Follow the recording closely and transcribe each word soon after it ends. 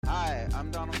I'm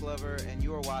Donald Glover, and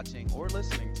you are watching or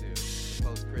listening to the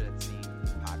Post Credit Scene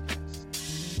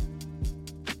podcast.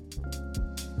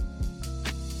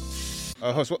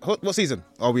 Host, what season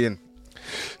are we in?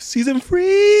 Season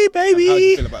 3, baby. And how do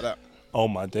you feel about that? Oh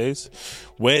my days.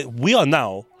 We are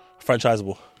now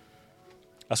franchisable.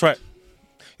 That's right.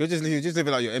 You're just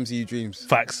living like your MCU dreams.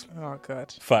 Facts. Oh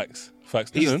god. Facts.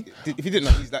 Listen, If you didn't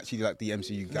know, he's actually like the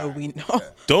MCU guy. No, we know.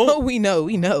 Don't we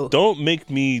know. Don't make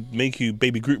you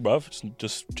baby Groot, bruv.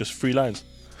 Just 3 lines.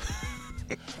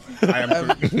 I am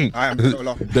Groot. I am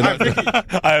Bisola.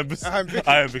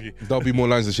 I am Vicky. There'll be more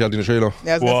lines than she had in the trailer.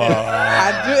 Yeah,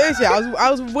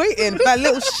 I was waiting for that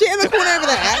little shit in the corner over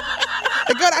there.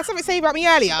 The girl that had something to say about me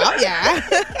earlier. Yeah.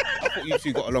 I thought you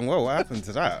two got along well. What happened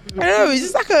to that? I know, he's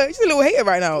just like he's a little hater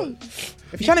right now.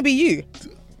 He's trying to be you.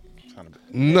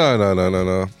 No.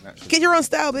 Get your own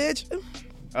style, bitch.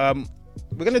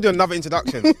 We're gonna do another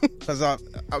introduction because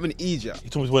I'm in Egypt. He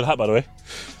told me to wear the hat, by the way.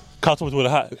 Kyle told me to wear the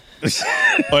hat.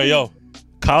 Oh, yo.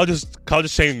 Kyle just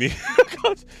shamed me. So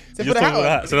put the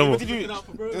hat on. So What did you do?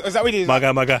 Is that what he did?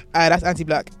 my guy. That's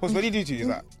anti-black. What did he do to you? Is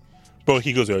that? Bro,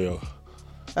 he goes, yo.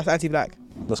 That's anti-black.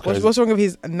 That's crazy. What's wrong with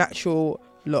his natural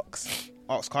locks?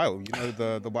 Ask Kyle. You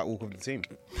know the white walk of the team.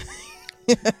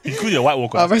 You call you a white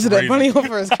walker. Oh, Resident Bunny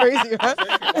Hopper is crazy, man.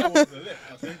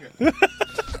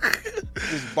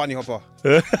 He's bunny hopper.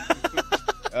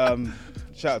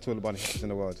 Shout out to all the bunny hoppers in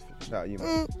the world. Shout out you,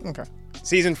 man. Okay.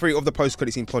 Season 3 of the Post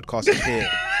Credit Scene podcast is here.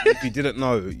 If you didn't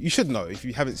know, you should know. If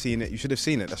you haven't seen it, you should have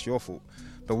seen it. That's your fault.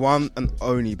 The one and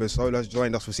only Bisola has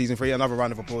joined us for season 3. Another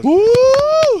round of applause. Woo!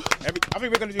 I think we're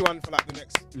going to do one for like the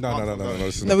next. No.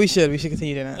 No, we should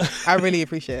continue doing it. I really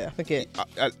appreciate it. I think it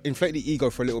Inflate the ego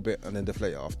for a little bit and then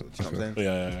deflate it afterwards. You know what I'm saying?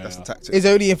 Yeah. That's the tactic. is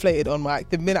only inflated on like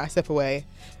the minute I step away.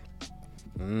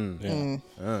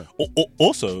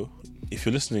 Also, if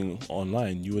you're listening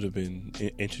online, you would have been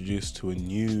introduced to a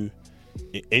new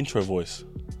intro voice.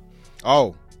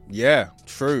 Oh, yeah.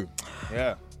 True.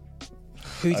 Yeah.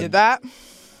 Who did that?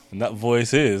 And that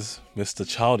voice is Mr.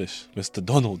 Childish, Mr.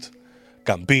 Donald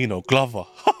Gambino Glover.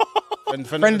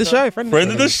 Friend of the show. Friend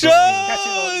of the show.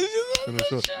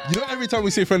 You know, every time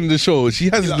we say friend of the show, she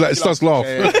has starts laugh.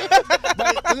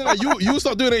 Yeah. You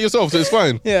start doing it yourself, so it's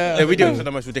fine. Yeah. We do it for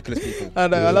the most ridiculous people. I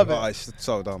know, I love it. Oh, it's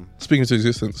so dumb. Speaking to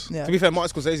existence. Yeah. To be fair,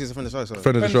 Martin Scorsese is a friend of the show. So.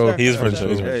 Friend of the show. He is a friend of the show.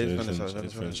 He's a friend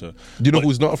of the show. Do you know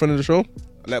who's not a friend of the show?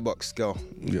 Letterboxd girl.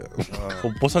 Yeah.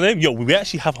 What's her name? Yo, we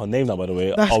actually have her name now, by the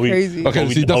way. That's crazy. Okay,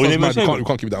 see, that's naming mad. her? We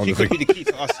can't keep that on She the could thing. be the key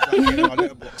to us. Like, getting our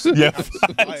Letterboxd. Yeah.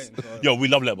 Yo, we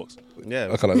love Letterboxd. Yeah.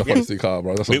 I can't like the car,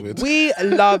 bro. That's so weird. We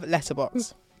love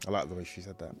Letterboxd. I like the way she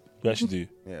said that. We actually do.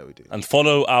 Yeah, we do. And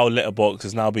follow our Letterboxd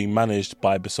is now being managed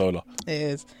by Bisola. It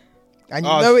is. And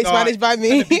you know it's managed by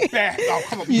me. Oh,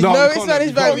 come on. You No, know we it's can't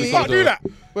managed by me. we can't do that.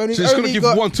 When we've She's gonna only give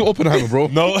got... 1 to Oppenheimer, bro.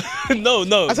 No. I said I'm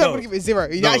going to give it 0.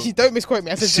 You actually don't misquote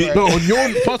me. I said 0. No, on your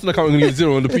personal account, I'm gonna give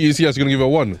 0. On the PCS, you're gonna give her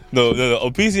 1. No.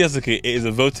 On PCS, okay, it is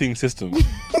a voting system.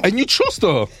 And you trust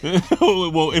her.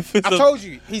 Well, if it's I told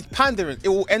you, he's pandering. It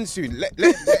will end soon. Let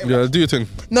him. Yeah, do your thing.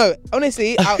 No,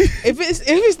 honestly, if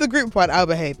it's the group one, I'll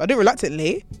behave. I do it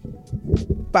reluctantly,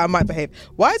 but I might behave.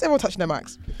 Why is everyone touching their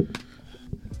mics?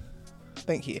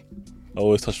 Thank you. I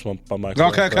always touch my mic.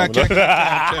 Okay.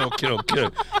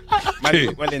 Manny,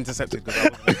 well intercepted. I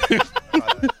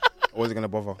wasn't going to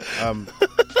bother.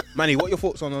 Manny, what are your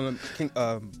thoughts on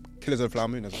Killers of the Flower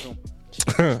Moon as a film?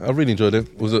 I really enjoyed it.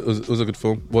 It was a good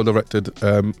film. Well directed.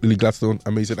 Lily Gladstone,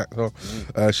 amazing actor.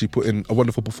 She put in a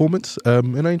wonderful performance,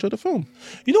 and I enjoyed the film.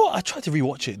 You know what? I tried to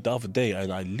rewatch it the other day,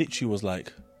 and I literally was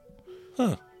like,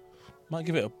 might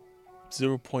give it a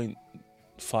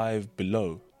 0.5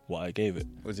 below what I gave it.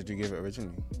 What did you give it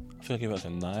originally? I think I gave it like a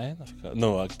 9.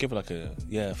 I gave it like a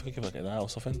 9 or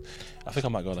something. I think I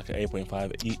might go like an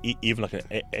 8.5, even like an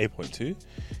 8.2.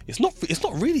 It's not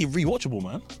really rewatchable,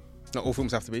 man. Not all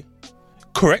films have to be.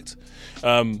 Correct,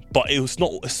 but it was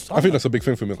not. I think that's a big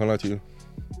thing for me. I can't lie to you.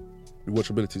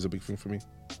 Rewatchability is a big thing for me.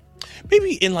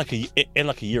 Maybe in like a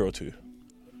year or two,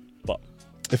 but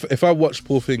if I watched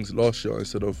Poor Things last year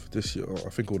instead of this year, I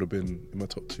think it would have been in my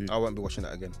top 2. I won't be watching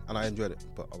that again, and I enjoyed it,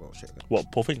 but I won't watch it again.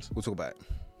 What Poor Things? We'll talk about it.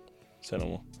 Say no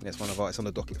more. Yes, it's on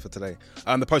the docket for today.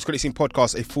 The Post Credit Scene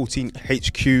podcast, a 14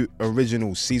 HQ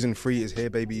original. Season 3 is here,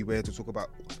 baby. We're here to talk about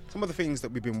some of the things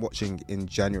that we've been watching in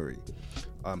January.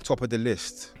 Top of the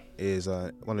list is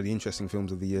one of the interesting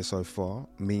films of the year so far,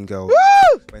 Mean Girls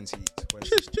 2024.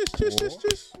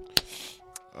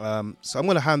 So I'm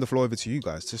going to hand the floor over to you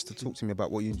guys just to talk to me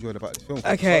about what you enjoyed about this film.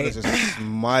 Okay. Bisola's just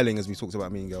smiling as we talked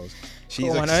about Mean Girls.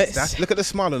 She's Got my notes. look at the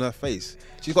smile on her face.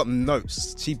 She's got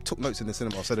notes. She took notes in the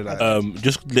cinema. So did I.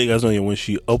 Just to let you guys know, when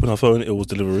she opened her phone, it was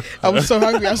Deliveroo. I was so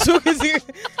hungry. I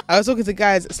was talking to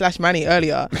guys / Manny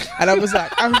earlier, and I was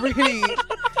like,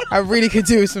 I really could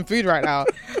do with some food right now.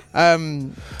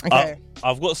 Okay.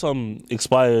 I've got some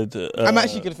expired. I'm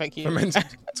actually gonna thank you. I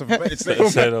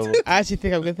I actually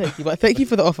think I'm gonna thank you, but thank you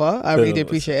for the offer. I really do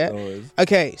appreciate it.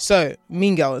 Okay, so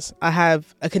Mean Girls. I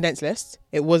have a condensed list.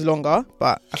 It was longer,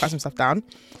 but I got some stuff down.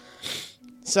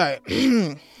 So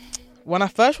when I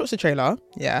first watched the trailer,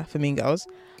 for Mean Girls.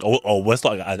 We're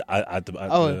starting at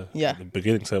the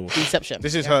beginning table. Deception.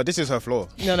 This is her floor.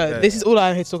 No, this is all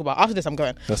I'm here to talk about. After this, I'm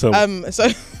going. So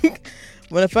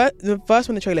when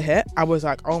the trailer hit, I was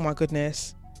like, oh my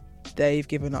goodness, they've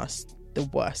given us the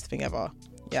worst thing ever.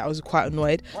 Yeah, I was quite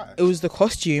annoyed. Why? It was the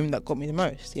costume that got me the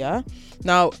most. Yeah.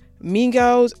 Now, Mean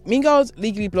Girls,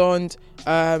 Legally Blonde,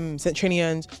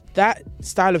 Centurions, that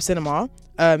style of cinema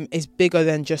is bigger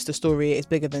than just the story. It's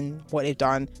bigger than what they've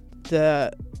done.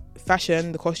 The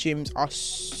fashion, the costumes are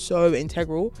so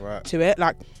integral to it.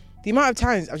 Like, the amount of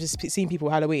times I've just seen people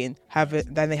Halloween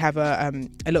then they have a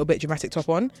little bit dramatic top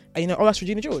on, and that's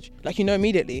Regina George. Like,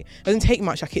 immediately. It doesn't take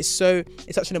much. Like, it's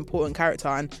such an important character.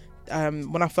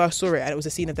 And when I first saw it, and it was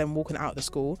a scene of them walking out of the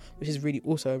school, which is really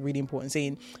also a really important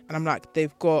scene. And I'm like,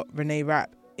 they've got Renee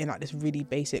Rapp in like this really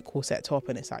basic corset top,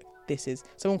 and it's like, this is,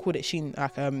 someone called it Sheen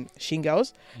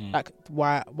Girls. Like,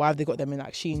 why have they got them in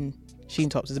like Sheen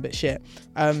tops? Is a bit shit.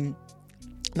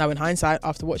 Now in hindsight,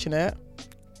 after watching it,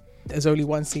 there's only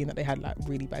one scene that they had like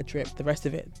really bad drip. The rest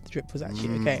of it, the drip was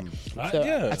actually okay.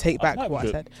 So I take back what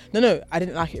I said. No, I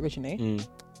didn't like it originally,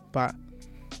 but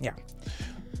yeah.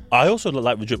 I also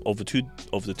like the drip of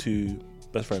the two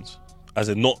best friends, as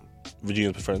in not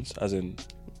Regina's best friends, as in.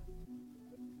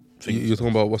 You're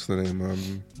talking about what's the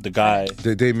name? The guy,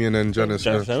 Damien and Janice.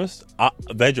 Their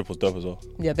drip was dope as well.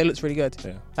 Yeah, they looked really good.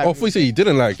 Yeah. Like, I thought you said you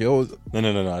didn't like it.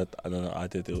 No. I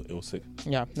did. It was sick.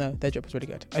 Yeah, no, their drip was really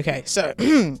good. Okay, so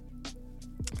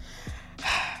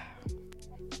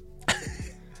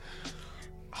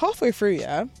halfway through,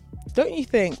 don't you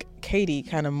think Katie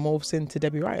kind of morphs into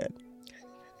Debbie Ryan?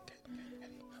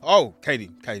 Oh, Katie,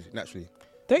 naturally.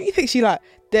 Don't you think she like?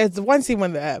 There's the one scene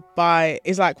when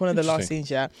it's like one of the last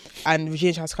scenes, and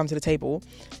Regina tries to come to the table,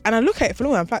 and I look at it for a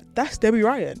long, I'm like, that's Debbie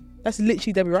Ryan. That's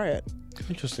literally Debbie Ryan.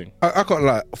 Interesting. I can't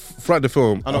like throughout the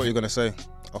film. I know what you're gonna say.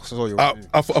 I saw you. I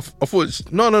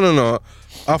thought no.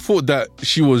 I thought that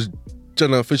she was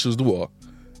Jenna Fisher's daughter,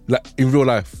 like in real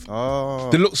life. Oh,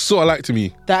 they look so alike to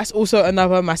me. That's also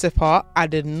another massive part. I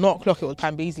did not clock it was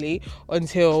Pam Beasley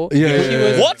until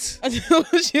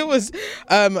she was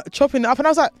chopping it up, and I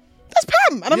was like, that's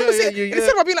Pam. And I remember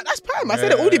instead of being like, that's Pam, I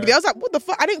said it audibly. I was like, what the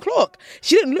fuck? I didn't clock.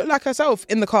 She didn't look like herself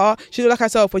in the car. She looked like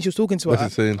herself when she was talking to her.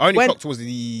 That's insane. I only clocked towards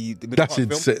the that's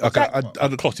insane. Okay, I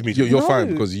clocked immediately. You're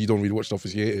fine because you don't really watch the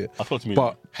Office. You hate it. I clocked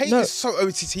immediately. But hate is so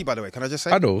OTT, by the way. Can I just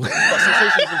say? I know. But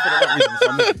sensationalism for the right reasons. So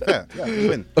I'm making fair. Yeah, you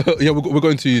win. Yeah, we're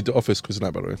going to the Office quiz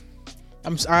tonight, by the way.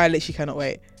 I literally cannot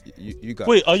wait. You go.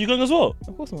 Wait, are you going as well?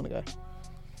 Of course I want to go.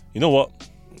 You know what?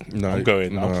 No, I'm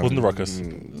going. I'm causing the ruckus.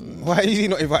 Why is he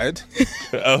not invited?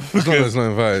 Because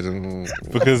not invited.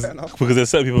 because there's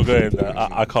certain people going that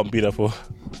I can't be there for.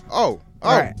 Oh.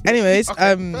 Right. Anyways,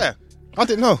 okay, fair. I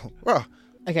didn't know. Bro.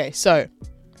 Okay, so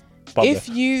if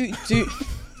you do.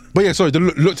 But yeah, sorry, they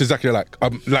looked exactly alike.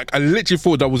 Like I literally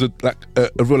thought that was a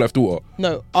real life daughter.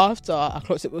 No, after I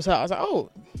clocked it was her, I was like,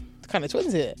 oh, kind of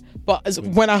twins here. But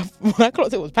when I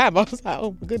clocked it was Pam, I was like,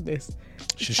 oh my goodness.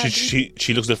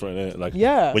 She looks different, innit? Like,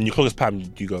 yeah. When you clock as Pam,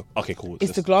 you go, okay, cool.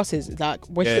 It's the glasses. Like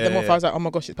when she took them off, I was like, oh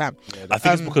my gosh, it's Pam. Yeah, I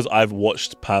think it's because I've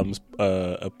watched Pam's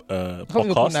I can't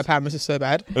even call her Pam. This is so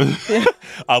bad.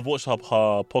 I've watched her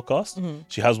podcast. Mm-hmm.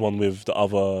 She has one with the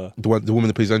woman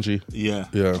that plays Angie. Yeah.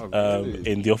 Really?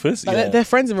 In The Office. Like, they're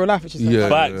friends in real life, which is so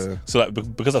facts. So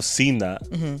like because I've seen that.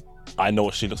 Mm-hmm. I know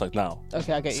what she looks like now.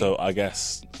 Okay, I get you. So I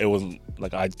guess it wasn't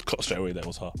like I clocked straight away that it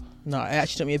was her. No, it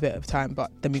actually took me a bit of time,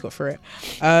 but then we got through it.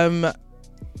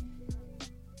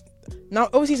 Now,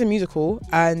 obviously, it's a musical,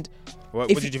 and what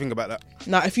did you think about that?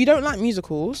 Now, if you don't like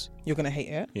musicals, you're gonna hate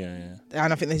it. Yeah.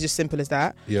 And I think it's just simple as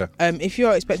that. Yeah. If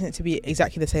you're expecting it to be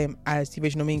exactly the same as the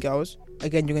original Mean Girls,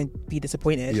 again, you're gonna be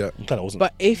disappointed. Yeah. I'm glad it wasn't.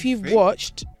 But if you've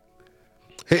watched,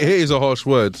 hate is a harsh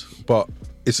word, but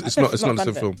it's not the same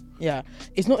film. Yeah,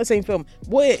 it's not the same film.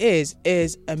 What it is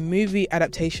a movie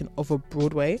adaptation of a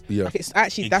Broadway. Yeah, like it's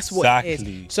actually that's what it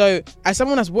is. So as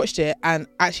someone that's watched it and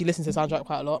actually listened to the soundtrack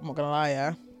quite a lot, I'm not gonna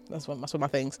lie, that's one of my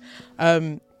things.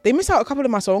 They missed out a couple of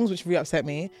my songs, which really upset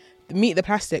me. Meet the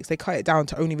Plastics, they cut it down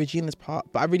to only Regina's part,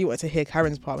 but I really wanted to hear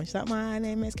Karen's part when she's like, my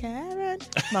name is Karen,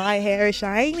 my hair is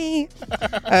shiny.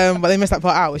 But they messed that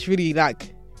part out, which really I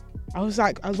was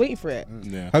waiting for it.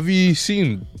 Yeah. Have you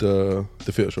seen the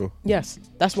theatre show? Yes,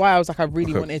 that's why I was like, I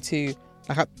really wanted to.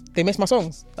 They missed my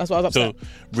songs. That's why I was upset. So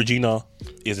Regina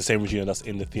is the same Regina that's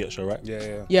in the theatre show, right?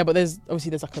 Yeah. Yeah, but there's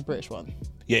like a British one.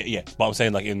 Yeah. But I'm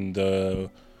saying like in the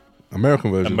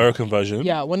American version.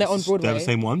 Yeah, when they're on Broadway. They're the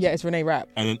same ones? Yeah, it's Renee Rapp.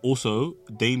 And then also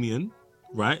Damien,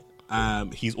 right?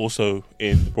 He's also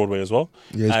in Broadway as well.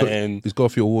 Yeah, he's got a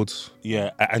few awards. Yeah,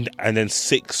 and then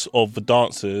 6 of the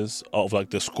dancers of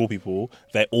like the school people,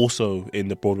 they're also in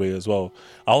the Broadway as well.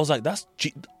 I was like,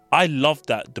 I love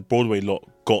that the Broadway lot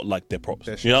got like their props.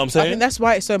 You know what I'm saying? I think that's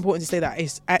why it's so important to say that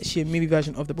it's actually a movie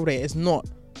version of the Broadway. It's not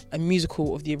a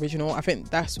musical of the original. I think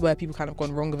that's where people kind of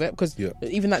gone wrong with it, because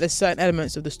even like there's certain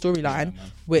elements of the storyline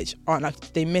which aren't like,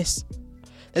 they miss.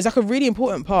 There's like a really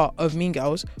important part of Mean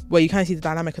Girls where you kind of see the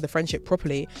dynamic of the friendship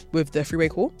properly with the freeway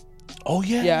call. Oh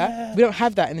yeah. Yeah, we don't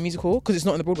have that in the musical because it's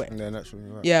not in the Broadway. Yeah, naturally.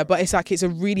 Right. Yeah, but it's like, it's a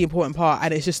really important part,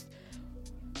 and it's just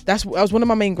that was one of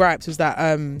my main gripes, was that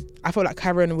I felt like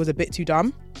Karen was a bit too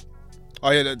dumb. Oh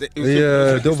yeah, They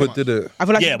overdid it. I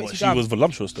feel like Yeah, she was a bit but too she dumb. was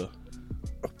voluptuous though.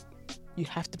 You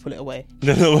have to pull it away.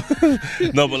 No,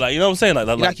 but like, you know what I'm saying?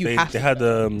 Like you they have to. had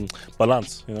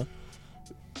balance, you know?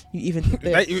 You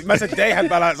even Man said they had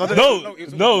balance. I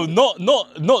don't know.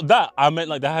 Not that. I meant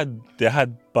like they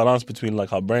had balance between like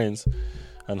her brains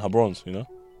and her bronze, you know?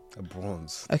 A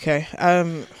bronze. okay.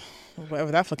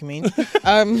 Whatever that fucking means.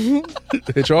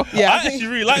 HR? Yeah, I actually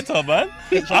really liked her, man.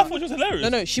 I thought she was hilarious.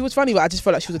 No, she was funny, but I just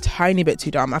felt like she was a tiny bit too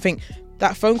dumb. I think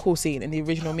that phone call scene in the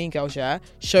original Mean Girls,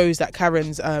 shows that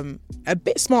Karen's a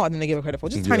bit smarter than they give her credit for,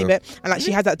 just a tiny bit, and like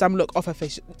she had that dumb look off her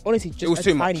face. Honestly, just It was a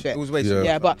too tiny much. bit. It was way too much.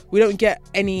 Yeah, but we don't get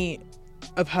any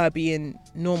of her being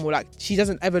normal. Like, she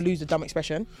doesn't ever lose the dumb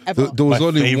expression ever. There was My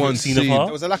only favourite one scene scene. of her?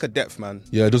 There was a lack of depth, man.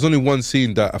 Yeah, there's only one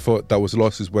scene that I thought that was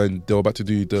lost, is when they were about to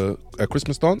do the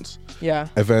Christmas dance, Yeah,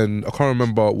 and then I can't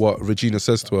remember what Regina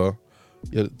says to her.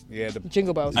 Yeah,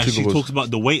 Jingle Bells. And she Jingle talks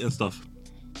about the weight and stuff.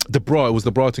 It was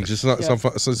the bra thing. She said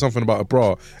something about a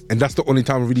bra, and that's the only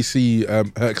time I really see her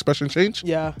expression change.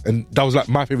 Yeah. And that was like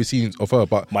my favorite scene of her.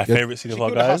 But My favourite scene She of her,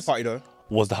 killed the house guys, party though.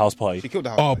 was the house party. She killed the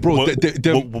house Oh, party.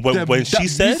 bro, When she that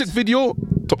said- music video,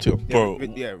 top tier. Bro,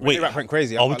 Yeah, wait, Rap went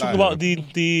crazy. are we talking about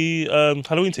the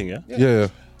Halloween thing, yeah? Yeah.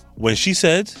 When she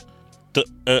said,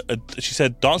 she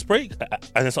said dance break,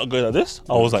 and it started going like this,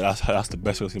 I was like, that's the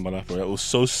best I've seen in my life, bro. It was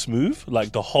so smooth.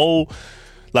 Like the whole,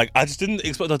 like I just didn't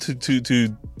expect her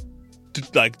to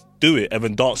like do it and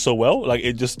then dance so well. Like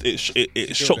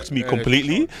it shocked me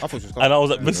completely. I thought she was And I was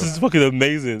like, this is fucking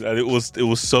amazing. And it was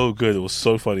so good. It was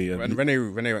so funny. And And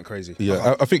Renee went crazy.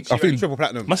 Yeah, I think triple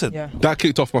platinum. I said, Yeah. that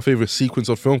kicked off my favorite sequence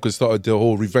of film, because it started the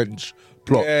whole revenge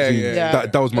plot. Yeah, scene. yeah.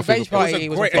 That was my Revenge favorite part. Party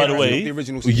was Great By the iteration way- of the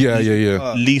original season.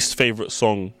 Yeah. least favorite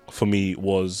song for me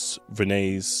was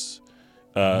Renee's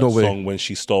No way. song when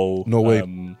she stole. No way.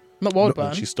 Not Wild When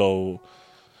Burn. she stole.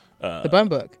 The Burn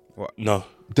Book. No,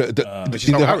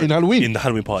 stole In Halloween. in the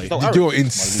Halloween party. stole- You're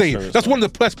insane. favorite That's song. one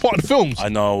of the best part of the films. I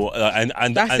know,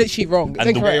 and That's literally wrong. It's And the,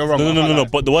 incorrect. you're wrong. no.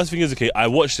 But the worst thing is, okay, I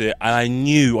watched it and I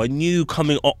knew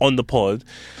coming on the pod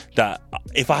that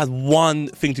if I had one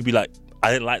thing to be like,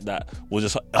 I didn't like that, was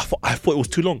just I thought it was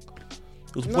too long.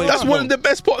 It was way That's too one long. of the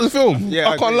best parts of the film. Yeah,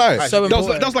 I I can't agree. lie. So that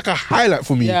important. was like a highlight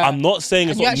for me. Yeah. I'm not saying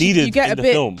it's And not needed you get in a the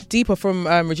bit film. deeper from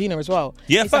Regina as well.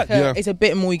 Yeah, it's fact. like Yeah. it's a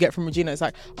bit more you get from Regina. It's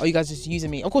like, oh, you guys just using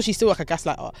me. Of course, she's still like a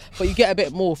gaslighter, but you get a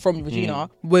bit more from Regina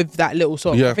with that little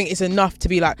song. Yeah. I think it's enough to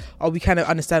be like, oh, we kind of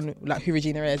understand like who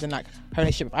Regina is and like her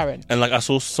relationship with Aaron. And like I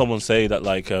saw someone say that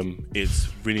like it's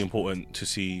really important to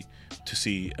see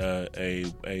a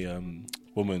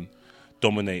woman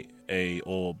dominate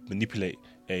or manipulate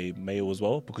a male as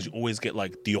well, because you always get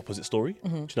like the opposite story. Do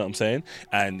you know what I'm saying?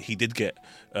 And he did get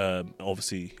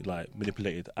obviously like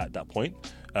manipulated at that point.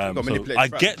 He got So manipulated I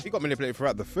throughout- get He got manipulated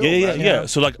throughout the film. yeah. man.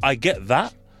 So like I get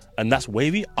that, and that's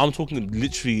wavy. I'm talking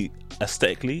literally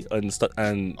aesthetically and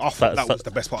I thought that was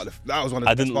the best part of the. That was one of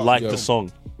the I best didn't parts. like Yeah. the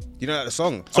song. You know the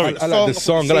song. Sorry, I like the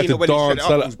song. I like the when he set it dance.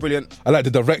 up, it was brilliant. I like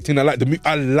the directing. I like the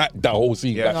I like that whole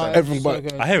scene. Yeah. Like, No, everything so but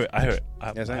good. I hear it. I hear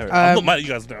same. it. I'm not mad at you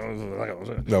guys.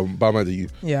 no, bad man to you.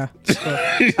 Yeah.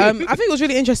 I think it was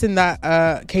really interesting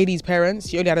that Katie's parents,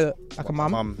 she only had a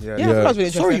mum. Mum, yeah. Yeah, I thought that was really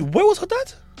Sorry, interesting. where was her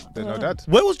dad? There's no dad.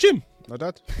 Where was Jim? No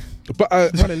dad. But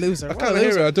What a loser. I What a kind of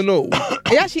hear loser. it. I don't know.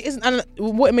 It actually isn't. And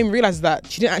what it made me realize is that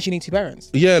she didn't actually need two parents.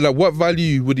 Yeah, like what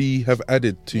value would he have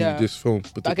added to Yeah. this film?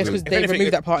 I guess because particularly? they anything, removed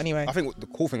it- that part anyway. I think what the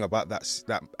cool thing about that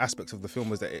aspect of the film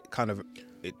was that it kind of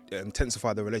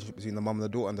intensified the relationship between the mum and the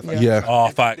daughter, and the fact Yeah. that Oh,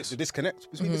 the facts. disconnect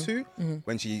between the two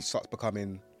when she starts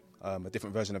becoming a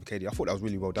different version of Katie. I thought that was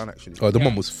really well done, actually. Oh, the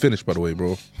mum was finished, by the way,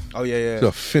 bro. Oh yeah, She's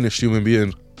a finished human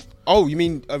being. Oh, you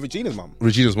mean Regina's mum?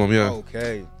 Regina's mum, yeah.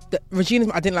 Okay. Regina's,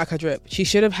 I didn't like her drip. She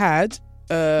should have had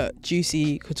a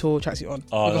juicy couture tracksuit on.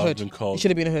 Oh, with a that hood. would've been cold. It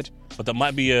should have been a hood. But that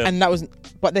might be a. And that was,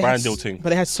 but they Brand had, deal thing. but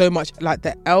they had so much like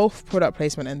the Elf product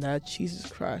placement in there.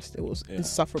 Jesus Christ, it was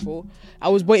insufferable. I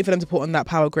was waiting for them to put on that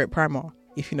Power Grip primer.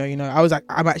 If you know, you know. I was like,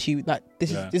 I'm actually like,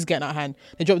 this is getting out of hand.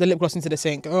 They dropped the lip gloss into the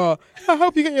sink. Oh, I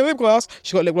help you get your lip gloss.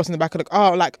 She got lip gloss in the back of the.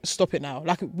 Oh, like stop it now.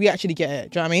 Like we actually get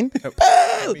it. Do you know what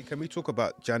I mean? Can we talk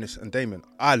about Janice and Damon?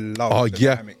 I love. Oh, the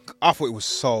yeah. dynamic. I thought it was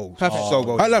so Perfect. so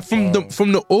well. I like from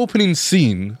the opening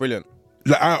scene. Brilliant.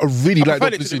 Like I really I like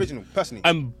preferred the it to the original, personally.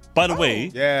 And by the way,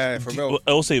 Yeah, for real.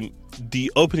 I will say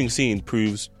the opening scene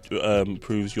proves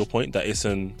your point that it's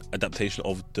an adaptation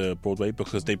of the Broadway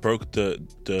because they broke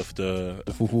the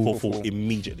full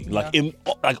immediately,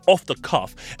 like off the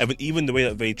cuff, and then even the way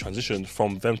that they transitioned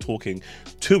from them talking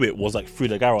to it was like through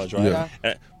the garage, right?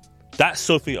 Yeah. That's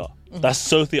so theatre. That's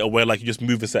so theatre where like you just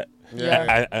move the set.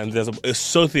 Yeah. And it's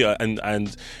so theatre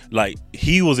and like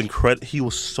he was incredible. He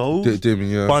was so Damon,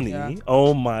 yeah. funny. Yeah.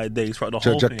 Oh my days, throughout the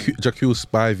whole thing. Jacques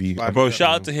Spivey. Bro, shout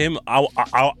out to him.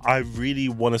 I really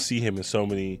want to see him in so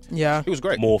many Yeah. It was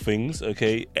great. more things,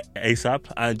 okay, ASAP.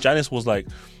 And Janice was like,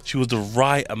 she was the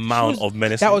right amount of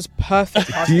menace. That was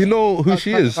perfect. Do you know who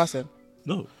she is?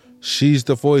 no. She's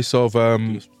the voice of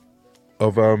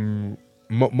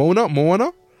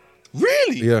Moana.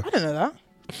 Really? Yeah, I don't know that.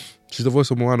 she's the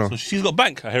voice of Moana. So she's got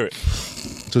bank. I hear it.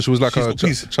 So she was like she's a got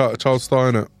peace. child star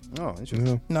in it. Oh,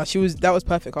 interesting. No, that was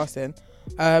perfect casting.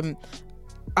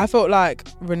 I felt like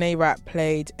Renee Rapp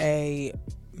played a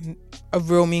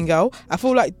real mean girl. I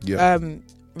feel like Yeah.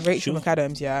 Rachel Sure.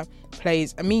 McAdams,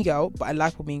 plays a mean girl, but a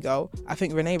likable mean girl. I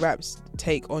think Renee Rapp's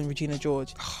take on Regina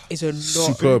George is a lot.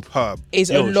 Superb. Is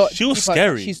Yo, a lot. she was deeper.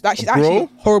 scary. She's actually a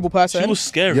horrible person. She was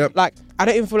scary. Yep. Like I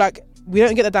don't even feel like we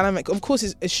don't get the dynamic. Of course,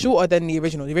 it's shorter than the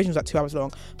original. The original's like 2 hours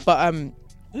long, but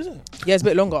Is it? yeah, it's a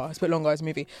bit longer. It's a bit longer as a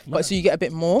movie, but so you get a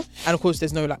bit more. And of course,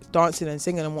 there's no like dancing and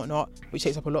singing and whatnot, which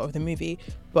takes up a lot of the movie.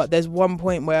 But there's one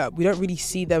point where we don't really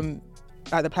see them,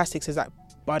 like the plastics, as like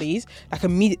buddies. Like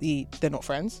immediately, they're not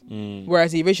friends.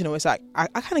 Whereas the original, it's like I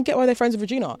kind of get why they're friends with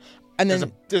Regina. And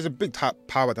then There's a big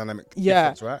power dynamic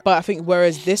yeah, difference, right? but I think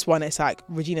whereas this one, it's like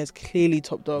Regina's clearly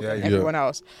top dog Yeah, and yeah. everyone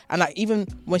else. And like even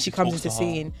when she comes talks into to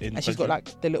her scene in and she's got bedroom.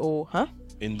 like the little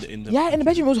In the in the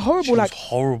bedroom, it was horrible. She was Like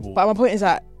horrible. but my point is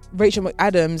that Rachel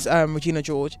McAdams, Regina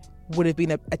George, would have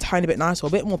been a tiny bit nicer, a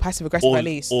bit more passive aggressive at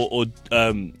least. Or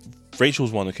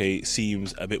Rachel's one, okay,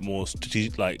 seems a bit more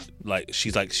strategic. Like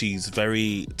she's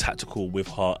very tactical with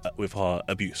her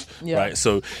abuse, Yeah. right?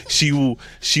 So she will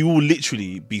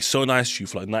literally be so nice to you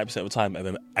for like 90% of the time,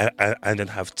 and then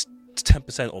have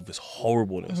 10% of this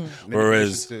horribleness. Mm-hmm.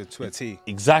 Whereas to a T.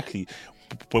 exactly,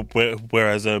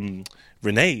 whereas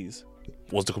Renee's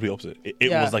was the complete opposite. It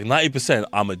Yeah. was like 90%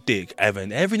 I'm a dick, and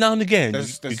then every now and again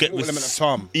There's you a get small this element of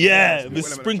charm. Yeah, Small this element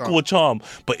of sprinkle of charm.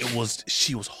 But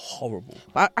she was horrible.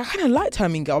 But I kind of liked her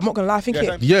Mean Girl. I'm not gonna lie. I think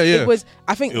Yeah, Yeah. it was.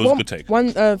 I think It was a good take.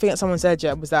 one thing that someone said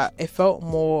was that it felt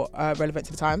more relevant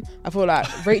to the time. I feel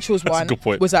like Rachel's That's a one good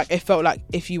point. was like it felt like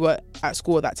if you were at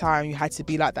school at that time, you had to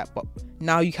be like that. But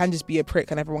now you can just be a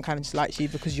prick and everyone kind of just likes you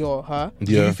because you're her.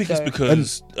 Do you Yeah. think it's So-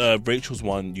 because Rachel's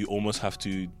one, you almost have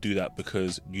to do that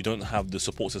because you don't have the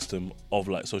support system of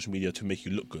like social media to make you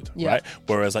look good, Yeah. right?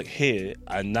 Whereas like here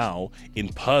and now in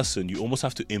person, you almost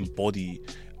have to embody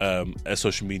a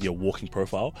social media walking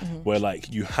profile where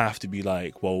like you have to be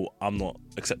like, well, I'm not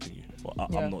accepting you, or,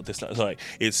 Yeah. I'm not this. So like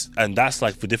and that's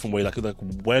like the different way. Like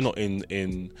we're not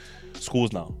in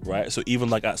schools now, right? So even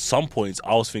like at some points,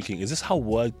 I was thinking, is this how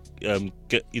word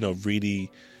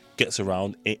really gets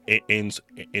around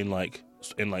in like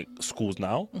schools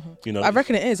now? You know, I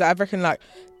reckon it is. I reckon like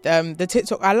the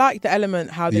TikTok. I like the element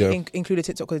how they Yeah. included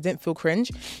TikTok because it didn't feel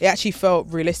cringe. It actually felt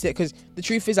realistic because the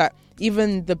truth is that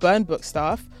even the burn book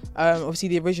stuff. Obviously,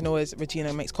 the original is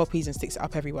Regina makes copies and sticks it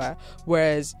up everywhere.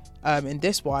 Whereas in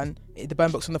this one, the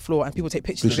burn book's on the floor and people take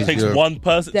pictures it of it. takes Yeah. one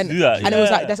person Then, to do that. and it was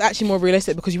Yeah. like that's actually more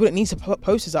realistic because you wouldn't need to put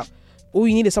posters up. All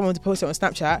you need is someone to post it on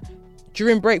Snapchat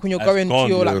during break when you're That's going gone,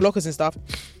 to your yeah. like lockers and stuff.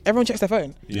 Everyone checks their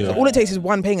phone. Yeah. So all it takes is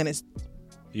one ping and it's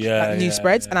yeah, like new yeah,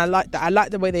 spreads. yeah. And I like that. I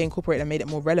like the way they incorporated and made it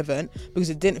more relevant because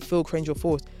it didn't feel cringe or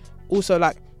forced. Also,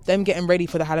 like them getting ready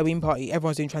for the Halloween party,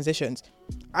 everyone's doing transitions.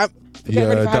 Get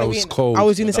ready for that Halloween. was cold. I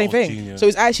was doing the That same was thing. genius. So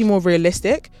it's actually more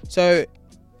realistic. So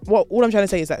all I'm trying to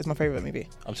say is that it's my favorite movie.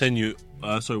 I'm telling you.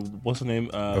 Sorry, what's her name?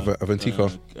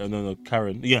 Aventica. No,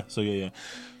 Karen. Yeah. So yeah.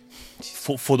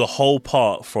 For the whole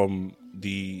part from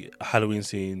the Halloween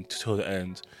scene till the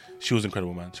end, she was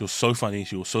incredible, man. She was so funny.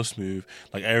 She was so smooth.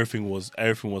 Like everything was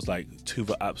like to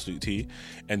the absolute T.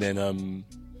 And then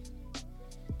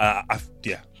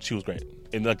she was great.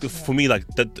 And like for me, like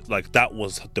that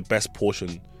was the best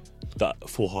portion that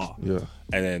for her. Yeah.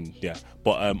 And then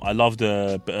but I love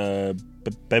the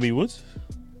Bebe Wood.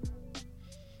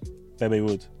 Bebe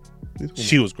Wood.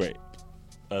 She was great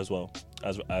as well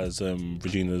as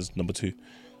Regina's number 2.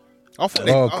 I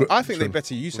think they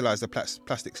better utilize the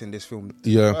plastics in this film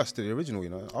first to the original. You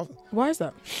know, Why is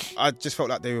that? I just felt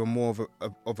like they were more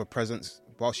of a presence,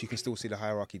 whilst you can still see the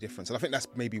hierarchy difference, and I think that's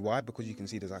maybe why, because you can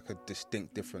see there's like a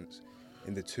distinct difference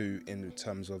in the two in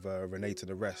terms of Renee to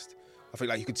the rest. I think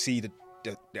like you could see the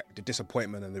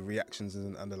disappointment and the reactions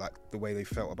and the way they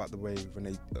felt about the way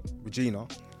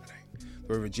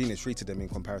Regina treated them in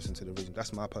comparison to the original.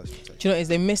 That's my personal take. Do you know what it is?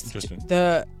 They missed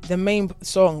the main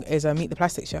song is Meet the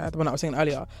Plastics, the one I was saying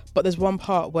earlier. But there's one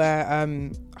part where I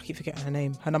keep forgetting her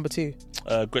name. Her number 2,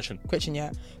 Gretchen,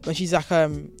 when she's like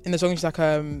in the song she's like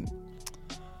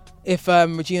if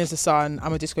Regina's the sun,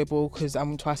 I'm a disco ball because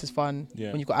I'm twice as fun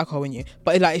when you've got alcohol in you.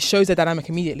 But it shows the dynamic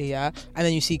immediately, and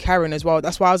then you see Karen as well.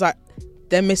 That's why I was like,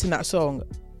 they're missing that song.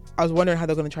 I was wondering how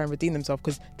they're going to try and redeem themselves,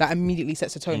 because that immediately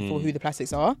sets a tone for who the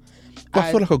Plastics are. But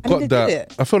I feel like I got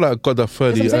that. I feel like I got that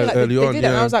fairly early on. They did it,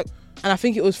 and I was like, and I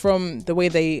think it was from the way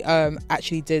they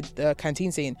actually did the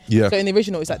canteen scene. Yeah. So in the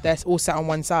original, it's like they're all sat on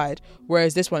one side,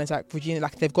 whereas this one is like Regina,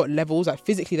 like they've got levels, like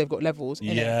physically they've got levels. In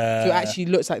it. So it actually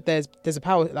looks like there's a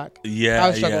power power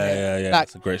struggle here. Yeah. Like,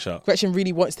 That's a great shot. Gretchen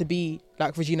really wants to be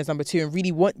like Regina's number 2,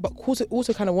 and but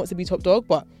also kind of wants to be top dog,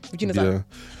 but Regina's like,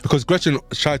 because Gretchen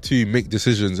tried to make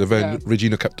decisions, and then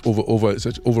Regina kept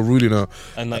overruling her,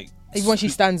 and like. Even when she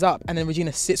stands up and then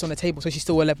Regina sits on the table, so she's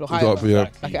still a level higher.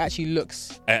 Like it actually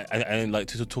looks. And like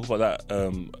to talk about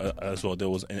that as well, there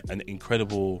was an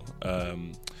incredible.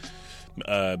 It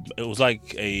was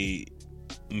like it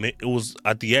was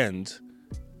at the end.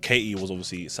 Katie was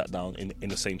obviously sat down in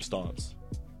the same stance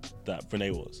that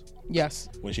Renee was. Yes.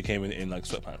 When she came in like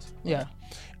sweatpants. Yeah.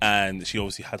 And she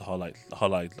obviously had her legs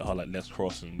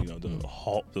crossed, and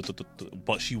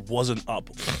but she wasn't up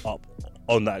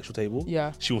on the actual table.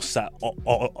 Yeah. She was sat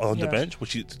on the bench,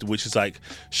 which is like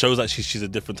shows that she's a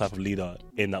different type of leader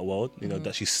in that world. You know,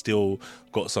 that she's still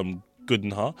got some good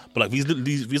in her. But like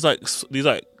these like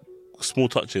small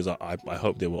touches, I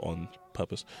hope they were on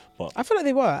purpose. But I feel like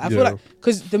they were. I feel like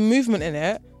because the movement in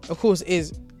it, of course,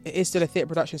 it is still a theatre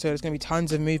production, so there's going to be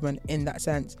tons of movement in that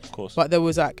sense. Of course. But there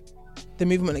was like the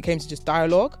movement that came to just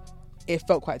dialogue. It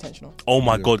felt quite intentional. Oh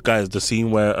my god, guys! The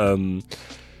scene where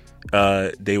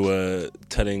they were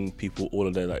telling people all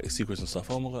of their like secrets and stuff.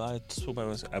 Oh my god, I spoke about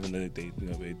this. And then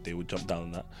they would jump down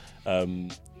on that.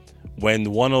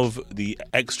 When one of the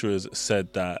extras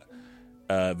said that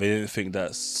they didn't think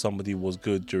that somebody was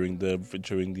good during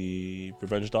the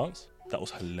revenge dance. That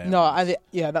was hilarious. No, that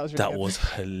was really that good. was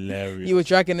hilarious. You were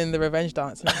dragging in the revenge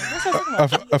dance. I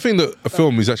think that the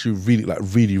film is actually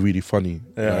really really funny.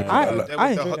 Yeah. I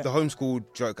enjoyed the homeschool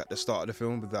joke at the start of the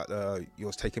film with that you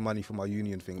was taking money from my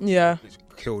union thing. Yeah. Which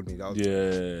killed me. That was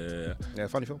Yeah,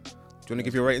 funny film. Do you want to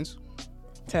give your ratings?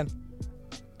 10.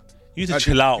 You need to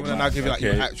chill out, man. I'll give you like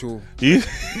your actual.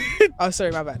 Oh,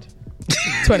 sorry, my bad.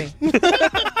 20.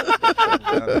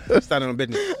 Standing on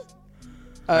business.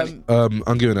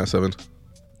 I'm giving that 7.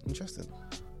 Interesting.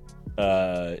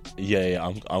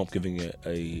 I'm giving it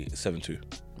a 7.2.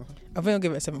 I think I'll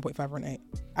give it a 7.5 or an 8.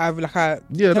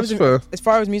 That's fair. As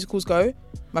far as musicals go,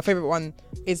 my favourite one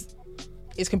is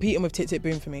competing with Tit Tit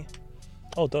Boom for me.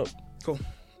 Oh, dope. Cool.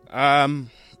 I'm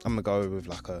gonna go with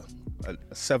like a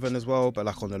 7 as well, but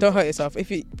like on the Don't hurt yourself. If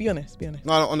you be honest.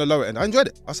 No, on the lower end. I enjoyed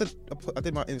it. I said it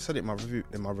in my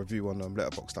review on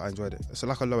Letterboxd that I enjoyed it. It's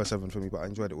like a lower 7 for me, but I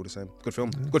enjoyed it all the same. Good film,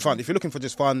 good fun. If you're looking for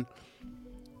just fun,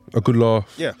 a good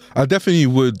laugh. Yeah, I definitely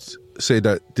would say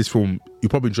that this film you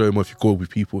probably enjoy it more if you go with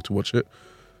people to watch it.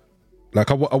 Like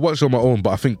I watched it on my own, but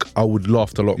I think I would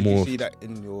laugh a lot more. Did you see that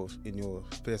in your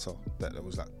theatre that there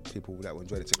was like people that were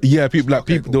enjoying it? Yeah, people like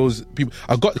people. Those people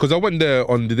I got because I went there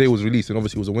on the day it was released, and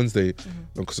obviously it was a Wednesday.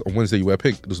 Because on Wednesday you wear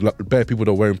pink. There's like bare people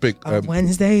that were wearing pink. On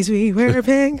Wednesdays we wear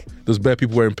pink. There's bare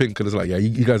people wearing pink, and it's like, yeah,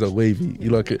 you guys are wavy.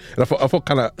 You like it, and I felt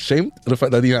kind of shamed at the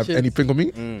fact that I didn't have any pink on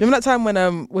me. Remember that time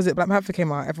when was it Black Panther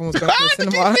came out? Everyone was going to the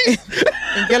cinema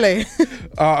in Gilly.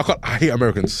 I hate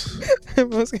Americans.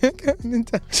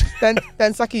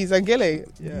 then Saki Zangili.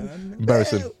 Yeah.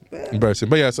 Embarrassing.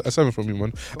 But yeah, a 7 from me,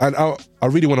 man. And I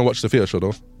really want to watch the theatre show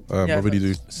though. I really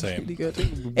do. Same. Really good.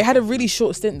 It had a really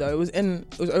short stint though. It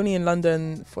was only in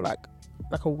London for like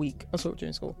a week. I saw it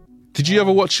during school. Did you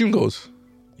ever watch Shingles?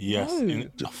 Yes. No.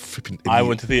 I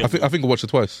went to theatre. I think I watched it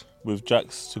twice. With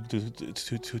Jax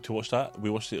to watch that. We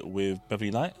watched it with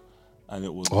Beverly Knight, and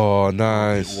it was. Oh,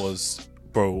 nice. It was,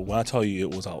 bro. When I tell you,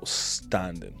 it was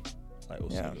outstanding. Like, it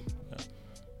was so good. Yeah.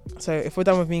 So if we're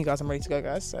done with Mean Girls, I'm ready to go,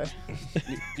 guys. So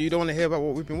You don't want to hear about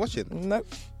what we've been watching? nope.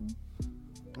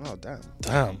 Oh, damn.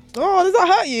 Damn. Oh, does that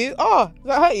hurt you? Oh, does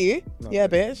that hurt you? No. Yeah,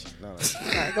 bitch. No.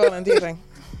 Right, go on and do your thing.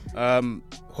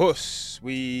 Huss,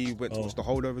 we went to watch the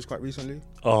Holderovers quite recently.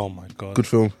 Oh my god. Good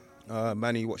film.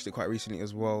 Manny watched it quite recently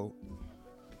as well.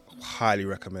 Highly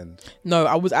recommend. No,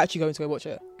 I was actually going to go watch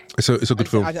it. It's a good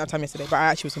film. I didn't have time yesterday, but I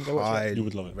actually was going to go watch it. Highly You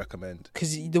would love it. recommend.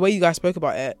 Because the way you guys spoke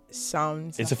about it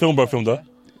sounds... It's a film, bro. Film though.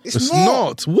 It's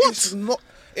not. What? It's not.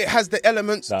 It has the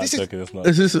elements. Nah, this it's is. okay. It's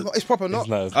not. It's proper not.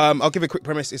 It's not. I'll give a quick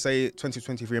premise. It's a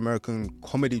 2023 American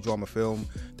comedy drama film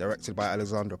directed by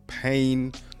Alexandra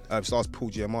Payne. Stars Paul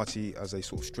Giamatti as a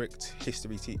sort of strict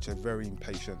history teacher, very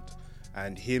impatient.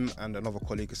 And him and another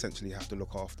colleague essentially have to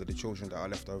look after the children that are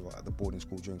left over at the boarding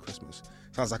school during Christmas.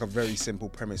 Sounds like a very simple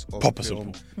premise of Proper the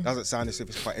film. simple. Doesn't sound as if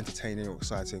it's quite entertaining or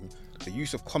exciting. The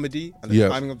use of comedy and the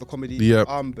timing of the comedy,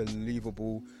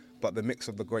 unbelievable. But the mix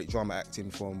of the great drama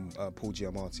acting from Paul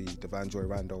Giamatti, Devan Joy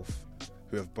Randolph,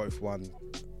 who have both won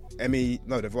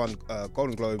they've won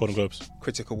Golden Globes,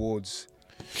 Critic Awards,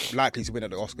 likely to win at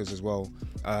the Oscars as well.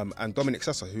 And Dominic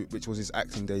Sessa, which was his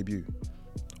acting debut.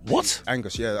 What?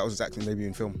 Angus, yeah, that was his acting debut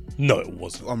in film. No, it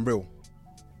wasn't. Unreal.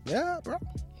 Yeah, bro.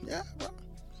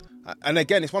 And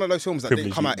again, it's one of those films that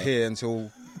didn't come out here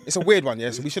until... It's a weird one,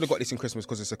 yeah. So we should have got this in Christmas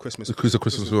because it's a Christmas. It's a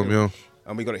Christmas film, yeah.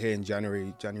 And we got it here in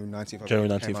January 19th. January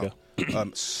 19th, yeah.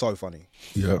 So funny.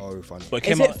 Yeah. So funny. But it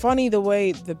Is came it out. funny the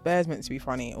way the bear's meant to be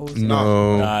funny? Or is it-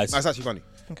 No. Nah, That's actually funny.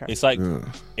 Okay.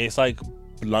 it's like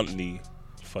bluntly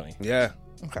funny. Yeah.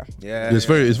 Okay. Yeah. It's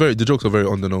very. The jokes are very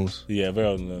on the nose. Yeah, very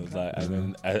on the like,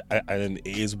 and then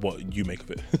it is what you make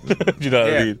of it. Do you know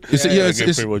what I mean?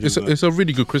 It's a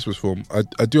really good Christmas film. I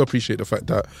do appreciate the fact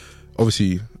that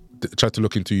obviously try to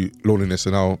look into loneliness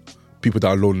and how people that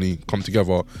are lonely come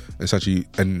together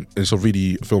and it's a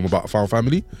really film about a found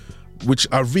family, which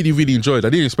I really, really enjoyed. I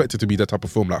didn't expect it to be that type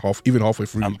of film, like halfway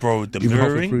through. And bro,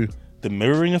 the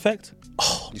mirroring effect.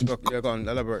 Oh, Go on,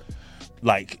 elaborate.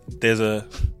 like there's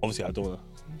obviously I don't want to.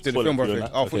 Did the film thing. I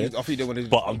thought you didn't want to.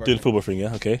 But I'm doing film thing,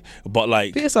 yeah, okay. But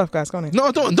like, Be yourself, guys, can't you?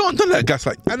 No, don't let gas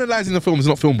like analyzing the film is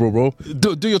not film, bro.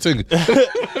 Do your thing.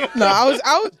 No, I was. You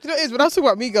know, what it is when I was talking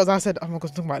about Mean Girls, I said, "Oh my god,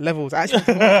 I'm talking about levels." Actually,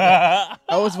 I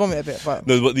always vomit a bit, but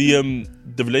no, but the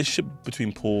relationship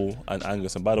between Paul and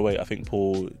Angus, and by the way, I think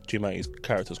Paul Giamatti's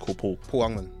character is called Paul. Paul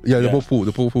Ungman. Yeah, the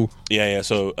Paul. Yeah.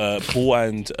 So Paul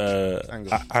and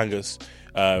Angus.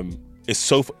 It's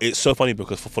so funny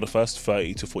because for the first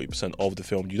 30 to 40% of the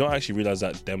film, you don't actually realize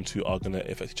that them two are gonna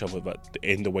affect each other, but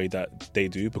in the way that they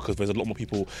do, because there's a lot more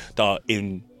people that are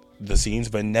in the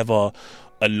scenes. They're never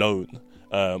alone.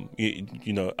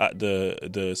 You know, at the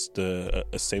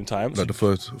same time, Like the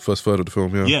first third of the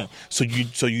film, yeah. Yeah. So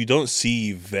you don't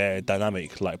see their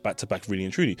dynamic like back to back really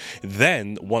and truly.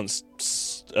 Then once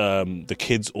the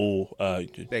kids all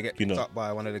They get picked up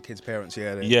by one of the kids' parents,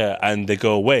 and they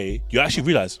go away, you actually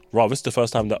realize, wow, this is the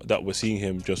first time that we're seeing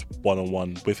him just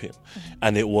one-on-one with him.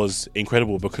 And it was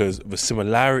incredible because the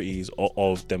similarities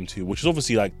of them two, which is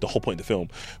obviously like the whole point of the film,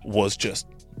 was just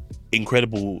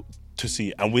incredible to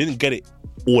see. And we didn't get it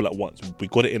all at once. We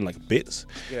got it in like bits.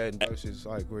 Yeah, in doses,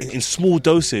 I agree. In small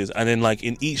doses, and then like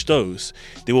in each dose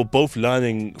they were both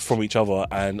learning from each other.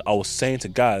 And I was saying to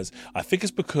guys, I think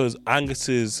it's because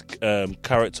Angus's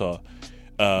character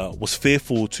was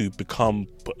fearful to become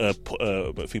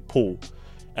Paul,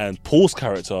 and Paul's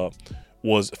character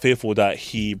was fearful that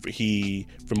he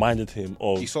reminded him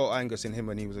of. He saw Angus in him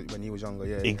when he was younger.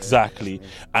 Yeah, exactly. Yeah.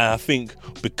 And I think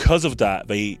because of that,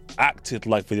 they acted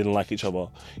like they didn't like each other.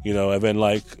 You know, and then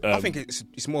like I think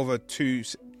it's more of a two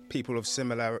people of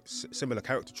similar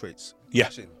character traits. Yeah.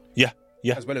 Yeah.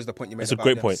 As well as the point you made It's a about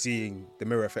great them point. seeing the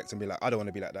mirror effect and be like, I don't want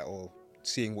to be like that, or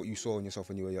seeing what you saw in yourself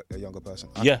when you were a younger person.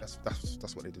 That's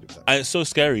what they did with that. And it's so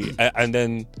scary. And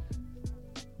then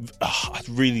I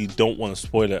really don't want to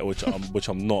spoil it, which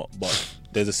I'm not. But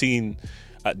there's a scene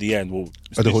at the end. Well,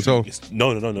 at the hotel.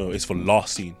 No. It's for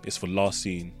last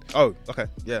scene. Oh, okay,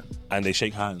 yeah. And they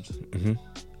shake hands. Mm-hmm.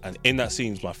 And in that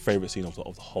scene is my favorite scene of the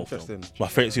whole film. Interesting. My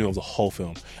favorite scene of the whole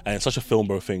film, and it's such a film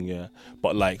bro thing, yeah.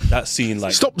 But like that scene,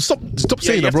 like Stop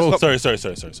saying you that, bro. have to sorry.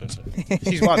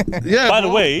 She's one. Yeah. By the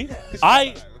bro. way,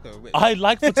 I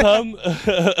like the term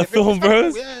film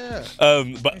bros. Yeah.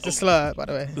 But It's a slur, by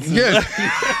the way. Yeah.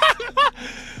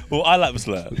 well, I like the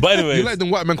slur. But anyway, You like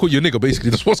them white man call you a nigga, basically.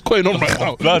 That's what's going on right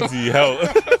now. bloody hell.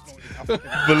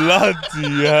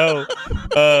 Bloody hell.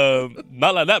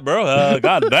 Not like that, bro.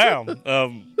 God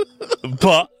damn.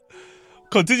 But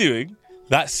continuing,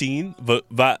 that scene,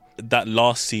 that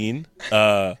last scene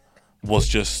was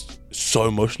just so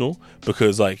emotional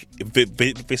because like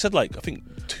they said like I think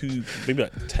 2 maybe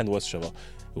like 10 words to each other.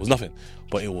 It was nothing,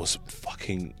 but it was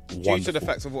fucking wonderful. Due to the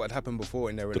facts of what had happened before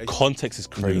in their The relationship. context is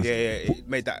crazy. Yeah, it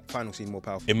made that final scene more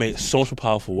powerful. It made it so much more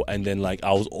powerful, and then like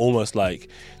I was almost like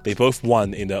they both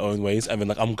won in their own ways, and then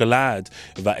like I'm glad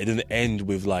that it didn't end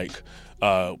with like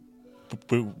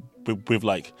with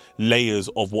like layers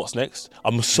of what's next.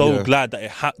 I'm so glad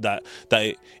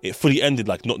that it fully ended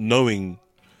like not knowing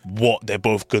what they're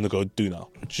both gonna go do now,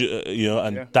 you know,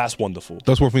 and that's wonderful.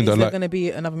 That's one thing Is that there like. going to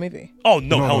be another movie? Oh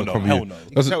no, hell no.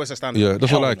 That's, Tell us a standard. yeah,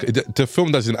 that's what Hell like the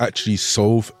film doesn't actually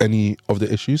solve any of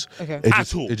the issues. Okay.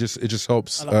 It all. just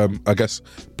helps. I guess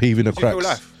paving the real cracks.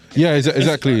 life. Yeah,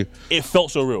 exactly. It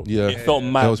felt so real. Yeah, It felt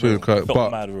mad. That was real. really correct. It felt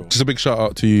But mad real. just a big shout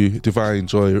out to Divine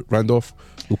Joy Randolph,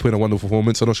 who put in a wonderful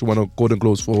performance. I know she won a Golden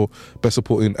Globes for Best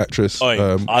Supporting Actress.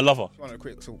 I love her. One of the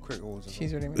critical awards as well.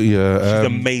 She's really Yeah, She's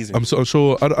amazing. I'm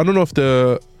sure. I don't know if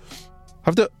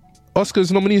have the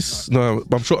Oscars nominees. No,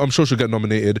 but I'm sure she'll get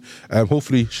nominated.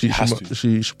 Hopefully she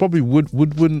probably would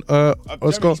win Oscar.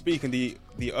 Generally speaking,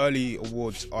 the early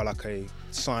awards are like a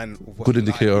sign of what's Good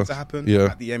indicator. likely to happen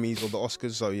at the Emmys or the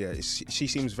Oscars. So yeah, she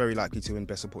seems very likely to win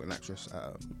Best Supporting Actress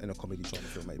in a comedy drama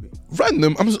film, maybe.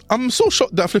 Random. I'm so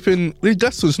shocked that flipping Lee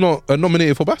Destin's not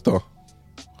nominated for BAFTA.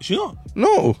 Is she not?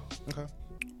 No. Okay.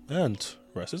 And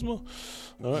racism.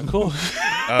 All right, cool.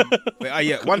 But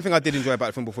yeah, one thing I did enjoy about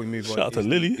the film before we move on Shout out to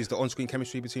Lily. is the on-screen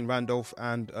chemistry between Randolph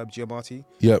and Giamatti.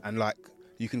 Yep. And like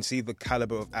you can see the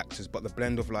caliber of actors, but the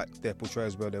blend of like their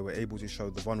portrayals where they were able to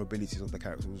show the vulnerabilities of the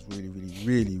characters was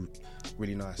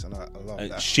really nice, and I love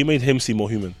that. She made him seem more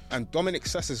human. And Dominic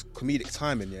Sessa's comedic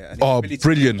timing, and his Oh, ability to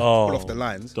brilliant. pull off the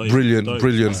lines. Brilliant.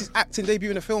 It's his acting debut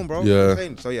in a film, bro. Yeah.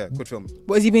 So yeah, good film.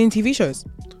 What has he been in TV shows?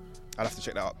 I'll have to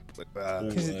check that out.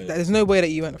 Because there's no way that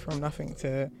you went from nothing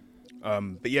to.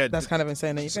 But yeah, That's kind of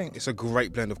insane, don't you think? it's a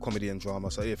great blend of comedy and drama.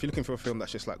 So yeah, if you're looking for a film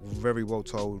that's just like very well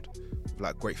told,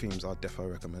 like great themes, I'd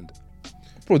definitely recommend it.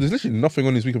 Bro, there's literally nothing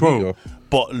on his Wikipedia. Bro,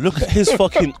 but look at his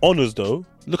fucking honours though.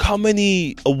 Look how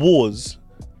many awards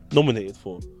nominated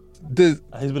for. There's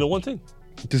He's been a one thing.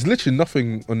 literally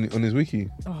nothing on his wiki.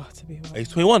 Oh, to be honest. He's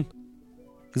 21.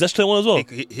 He's actually 21 as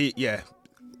well.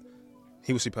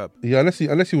 He was superb. Yeah, unless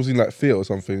he was in like theatre or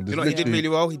something. You know, he did really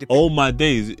well. He did. Oh my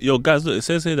days. Yo, guys, look, it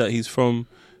says here that he's from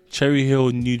Cherry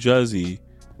Hill, New Jersey.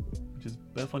 Which is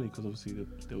very funny because obviously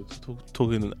they were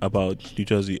talking about New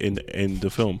Jersey in the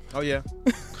film. Oh yeah,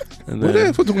 And We're there.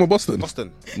 We're talking about Boston.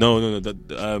 Boston. No.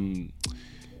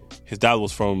 His dad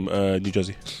was from New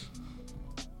Jersey.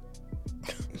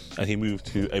 And he moved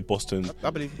to a Boston. I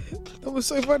believe. That was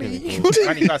so funny.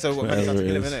 Granny tried to kill him,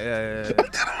 innit? Yeah.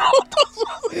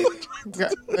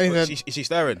 Is she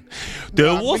staring? There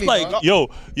Nah, was really like, not. yo,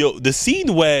 the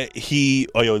scene where he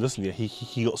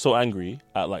got so angry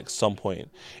at like some point,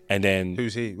 and then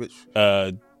Who's he? Which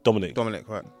Dominic,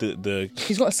 right? the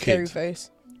He's got a scary kid,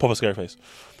 face. proper scary face.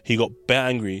 He got bare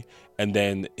angry, and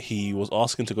then he was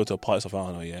asking to go to a party of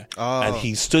Alano, yeah. Oh. And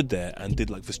he stood there and did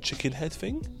like this chicken head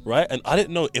thing, right? And I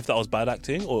didn't know if that was bad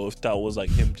acting or if that was like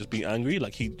him just being angry.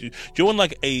 Like do you want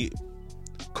like a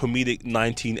comedic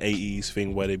 1980s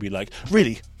thing where they'd be like,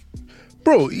 really?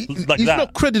 Bro, Like he's that.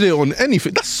 not credited on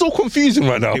anything. That's so confusing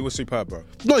right now. He was superb, bro.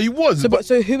 No, he was.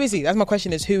 So who is he? That's my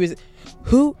question. Is who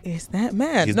is that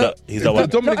man? He's No, that one.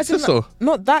 Dominic as in, Sessa.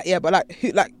 not that yet, but like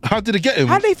who? Like How did they get him?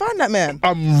 how did they find that man?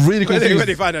 I'm really Where confused.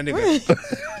 they find that nigga?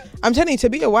 I'm telling you, to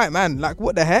be a white man, like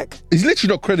what the heck? He's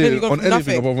literally not credited Then he on got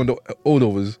anything nothing. above on the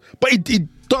Holderovers. But he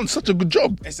done such a good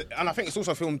job. And I think it's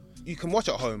also a film you can watch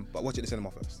at home, but watch it in the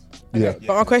cinema first. Yeah.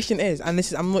 But my question is, and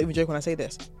I'm not even joking when I say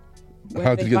this. Where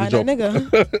How did did they he get the find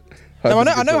that job? nigga? No,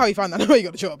 I know how he found that. I know how he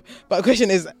got the job. But the question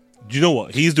is, Do you know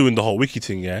what? He's doing the whole wiki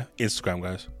thing, yeah? Instagram,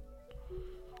 guys.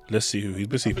 Let's see who he's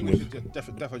been sleeping with.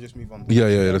 Definitely just move on. Yeah,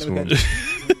 let's move on.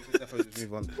 Definitely just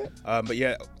move on. But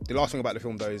yeah, the last thing about the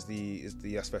film though is the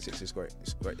aesthetics is great.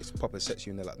 It's great. It's proper sets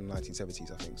you in the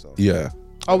 1970s, I think. So Yeah.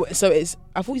 oh, so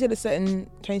I thought you said it's set in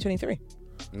 2023.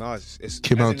 no, it's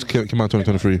Came out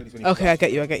 2023. Okay, I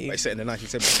get you. But it's set in the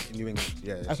 1970s in New England.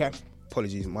 Yeah. Okay. So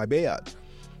apologies, my bad.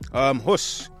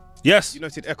 Huss, Yes. you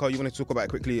noted Echo. You want to talk about it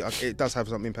quickly? It does have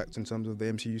some impact in terms of the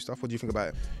MCU stuff. What do you think about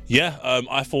it? Yeah,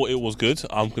 I thought it was good.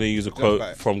 I'm going to use a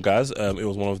quote from Gaz. It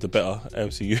was one of the better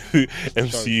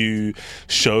MCU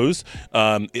shows.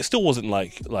 It still wasn't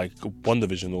like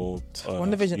WandaVision or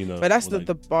WandaVision, you know, but that's or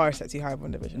the bar set too high of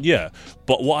WandaVision. Yeah,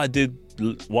 but what I did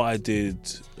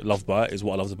love about it is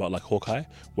what I loved about like Hawkeye,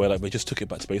 where like they just took it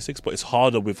back to basics. But it's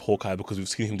harder with Hawkeye because we've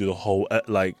seen him do the whole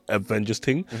like Avengers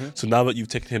thing. So now that you've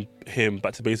taken him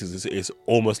back to basics, it's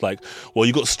almost like, well,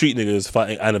 you got street niggas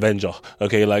fighting an Avenger.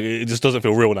 Okay, like it just doesn't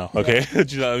feel real now. Okay, do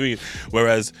you know what I mean?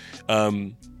 Whereas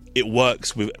it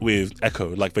works with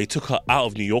Echo. Like they took her out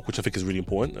of New York, which I think is really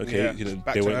important. Okay, Yeah. you know,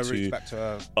 Back they to went her to roots, back to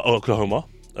her. Oklahoma.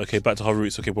 Okay, back to her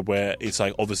roots. Okay, but where it's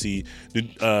like obviously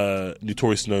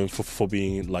notorious known for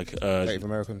being like Native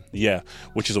American. yeah,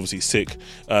 which is obviously sick.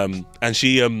 And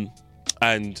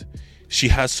she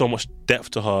has so much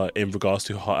depth to her in regards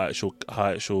to her actual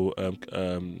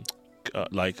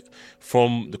like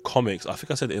from the comics. I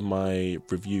think I said in my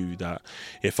review that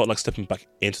it felt like stepping back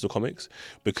into the comics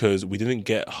because we didn't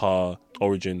get her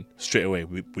origin straight away.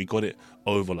 We got it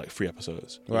over like 3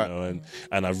 episodes, right? You know?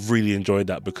 And I really enjoyed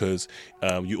that because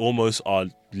you almost are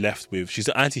left with, she's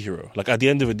an anti-hero. Like at the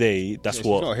end of the day, that's she's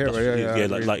what. not a hero,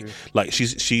 Like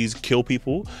she's kill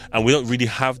people, and we don't really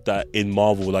have that in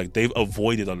Marvel. Like they've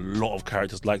avoided a lot of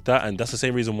characters like that, and that's the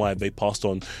same reason why they passed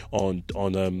on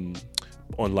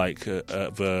like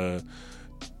the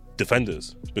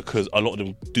Defenders, because a lot of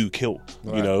them do kill,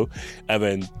 you know, and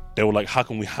then they were like, how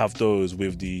can we have those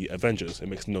with the Avengers? It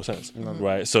makes no sense,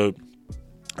 right? So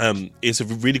it's a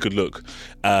really good look,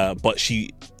 but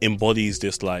she embodies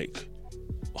this, like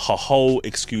her whole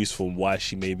excuse for why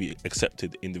she may be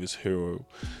accepted in this hero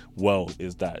world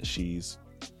is that she's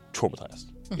traumatized.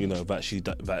 You know, that she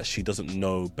doesn't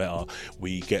know better.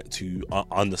 We get to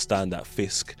understand that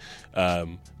Fisk,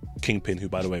 Kingpin, who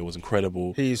by the way was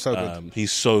incredible. He's so good.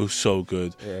 He's so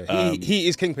good. Yeah. He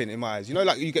is Kingpin in my eyes. You know,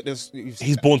 like you get this.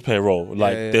 He's born to play a role.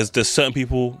 Like there's certain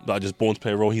people that are just born to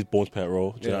play a role. He's born to play a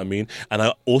role. Do you know what I mean? And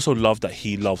I also love that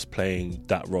he loves playing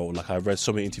that role. Like I read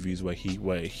so many interviews where he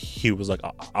was like,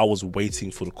 I was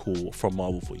waiting for the call from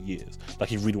Marvel for years. Like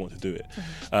he really wanted to do it.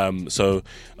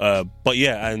 But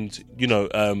yeah, and you know,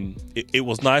 it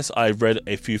was nice. I read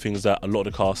a few things that a lot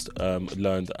of the cast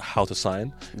learned how to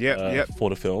sign for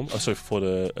the film. For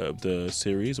the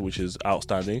series, which is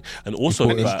outstanding, and also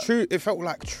it's true. It felt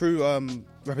like true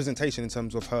representation in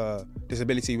terms of her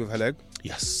disability with her leg.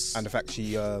 Yes, and the fact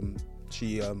she's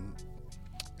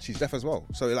deaf as well.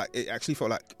 So it actually felt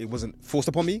like it wasn't forced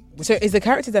upon me. So is the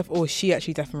character deaf, or is she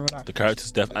actually deaf in real life? The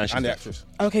character's deaf and she's and the deaf. actress.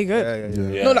 Okay,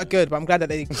 good. Yeah. Not that good, but I'm glad that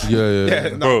they.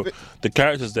 Yeah. Bro, the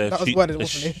character's deaf. That was one of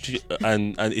the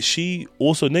and is she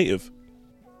also native?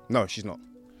 No, she's not.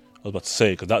 I was about to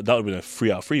say, because that would have been a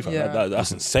 3 out of 3. Yeah.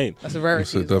 That's insane. That's a rarity.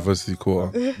 It's a diversity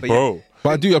quarter. Bro. But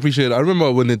I do appreciate it. I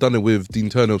remember when they done it with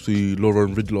Dean Turner to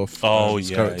Lauren Ridloff.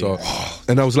 Character. Yeah.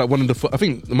 And that was like one of the I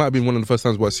think it might have been one of the first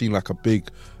times where I seen like a big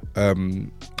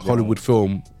Hollywood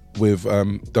film with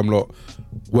them lot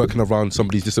working around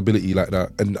somebody's disability like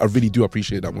that. And I really do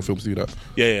appreciate that when films do that.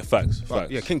 Yeah, facts.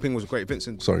 Yeah, Kingpin was great.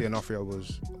 Vincent D'Onofrio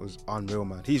was unreal,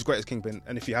 man. He's great as Kingpin.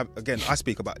 And if you have, again, I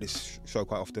speak about this show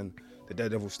quite often. The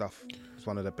Daredevil stuff is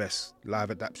one of the best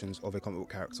live adaptations of a comic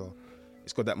book character.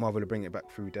 It's got that Marvel to bring it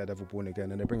back through Daredevil Born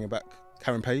Again, and they're bringing back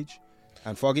Karen Page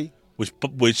and Foggy.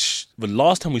 Which the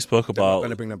last time we spoke about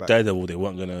bring them back. Daredevil, they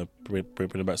weren't gonna bring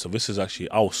them back. So this is actually,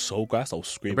 I was so gassed, I was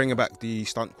screaming. They're bringing back the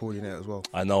stunt coordinator as well.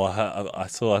 I know, I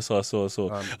saw.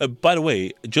 By the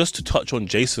way, just to touch on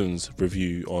Jason's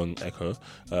review on Echo,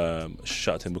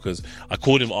 shout out to him because I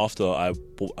called him after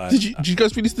Did you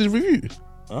guys release the review?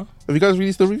 Huh? Have you guys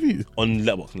released the review? On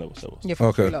Letterboxd. Yeah,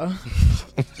 okay.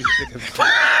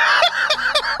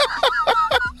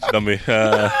 Got me.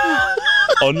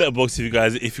 On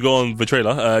Letterboxd, if you go on the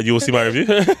trailer, you will see my review.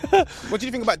 What do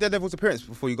you think about Daredevil's appearance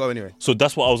before you go anyway? So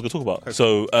that's what I was going to talk about. Okay.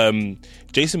 So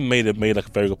Jason made like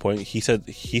a very good point. He said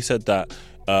that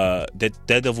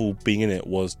Daredevil being in it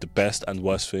was the best and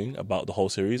worst thing about the whole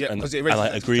series, and I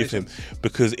agree with him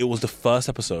because it was the first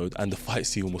episode and the fight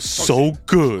scene was so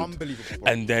good, unbelievable,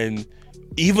 and then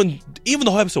even the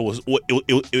whole episode was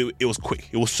it was quick.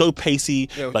 It was so pacey.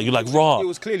 Like you're like raw. It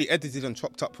was clearly edited and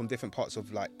chopped up from different parts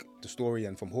of like the story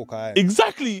and from Hawkeye.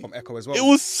 Exactly. From Echo as well.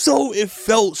 It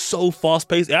felt so fast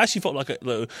paced. It actually felt like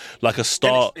a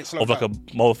start of like a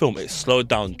Marvel film. It slowed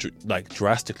down like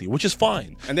drastically, which is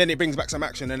fine. And then it brings back some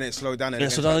action, and then it slowed down. And it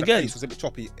slowed down again. The pace was a bit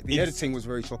choppy. The editing was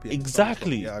very choppy.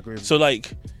 Exactly. Yeah, I agree. So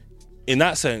like, in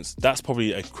that sense, that's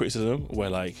probably a criticism where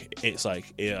like it's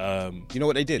like it, you know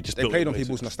what they did? just They built played on it,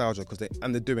 people's nostalgia because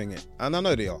they're doing it, and I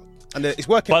know they are, and it's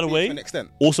working. By the way, to an extent.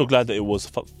 Also glad that it was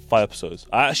 5 episodes.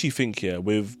 I actually think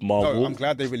with Marvel, No, I'm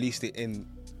glad they released it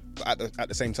at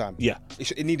the same time. Yeah,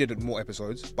 it needed more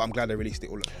episodes, but I'm glad they released it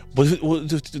all. But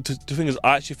the thing is,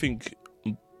 I actually think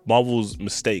Marvel's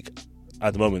mistake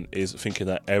at the moment is thinking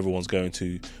that everyone's going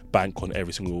to bank on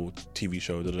every single TV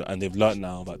show, and they've learned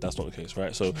now that that's not the case,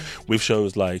 right? So with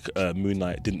shows like Moon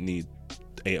Knight didn't need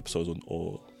 8 episodes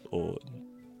or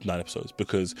 9 episodes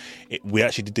because we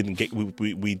actually didn't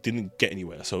get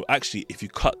anywhere. So actually, if you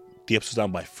cut the episodes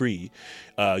down by 3,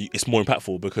 it's more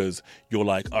impactful because you're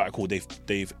like, all right, cool.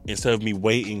 They've instead of me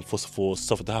waiting for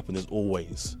stuff to happen, there's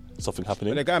always something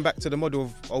happening. But they're going back to the model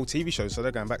of old TV shows, so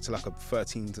they're going back to like a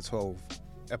 13 to 12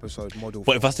 episode model.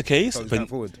 But if that's the case,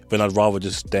 then I'd rather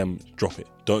just them drop it.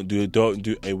 Don't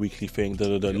do a weekly thing.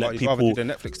 Let people do the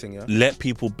Netflix thing, yeah. Let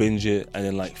people binge it and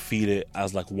then like feel it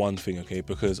as like one thing, okay?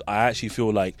 Because I actually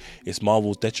feel like it's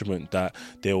Marvel's detriment that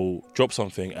they'll drop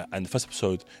something and the first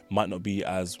episode might not be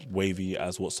as wavy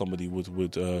as what somebody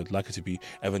would like it to be,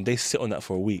 and then they sit on that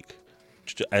for a week.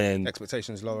 And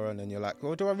expectations lower, and then you're like,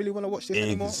 well, do I really want to watch this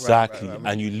anymore? Exactly, right.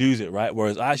 And you lose it, right?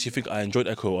 Whereas I actually think I enjoyed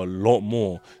Echo a lot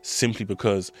more simply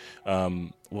because,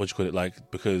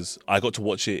 because I got to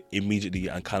watch it immediately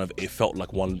and kind of it felt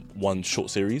like one short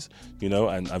series, and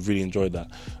I really enjoyed that.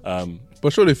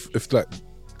 But surely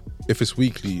if it's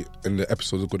weekly and the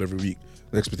episodes are good every week,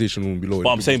 the expectation won't be low. But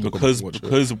I'm saying because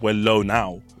we're low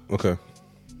now. Okay.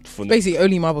 Basically,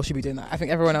 only Marvel should be doing that. I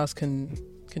think everyone else can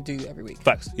do it every week.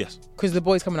 Facts, yes. Because The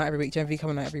Boys coming out every week, Gen V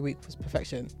coming out every week was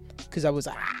perfection. Because I was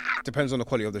depends on the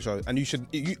quality of the show, and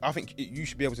I think you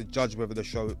should be able to judge whether the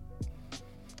show.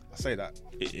 I say that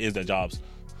it is their jobs.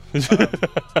 You should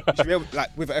be able,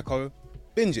 like with Echo,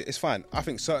 binge it. It's fine. I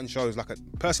think certain shows,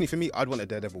 personally for me, I'd want a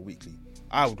Daredevil weekly.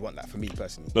 I would want that for me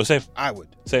personally. No, same. I would.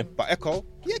 Same. But Echo,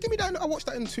 yeah, give me that. I'll watch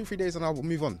that in 2-3 days, and I'll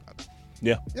move on.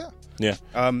 Yeah.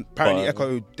 Apparently,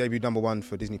 Echo debuted #1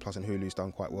 for Disney Plus and Hulu's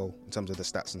done quite well in terms of the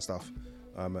stats and stuff.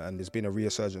 And there's been a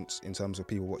resurgence in terms of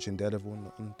people watching Daredevil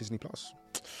on Disney Plus.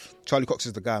 Charlie Cox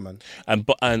is the guy, man. And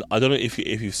I don't know if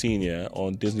you've seen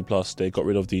on Disney Plus they got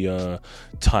rid of the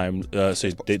time. So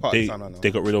they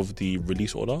got rid of the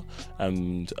release order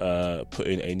and put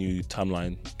in a new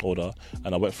timeline order.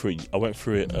 And I went through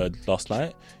it last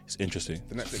night. It's interesting.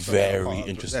 The Netflix very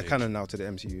interesting. They're canon now to the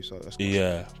MCU, so that's cool.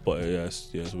 Yeah, but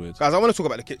it's weird. Guys, I want to talk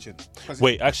about the kitchen.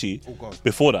 Wait, actually,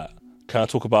 before that, can I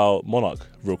talk about Monarch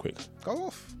real quick? Go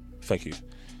off. Thank you.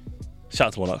 Shout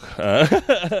out to Monarch.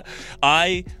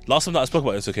 Last time that I spoke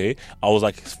about this, okay, I was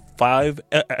like 5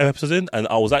 episodes in, and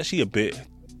I was actually a bit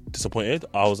disappointed.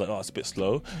 I was like, oh, it's a bit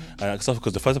slow, and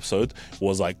because the first episode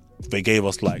was like they gave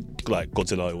us like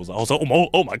Godzilla. I was like,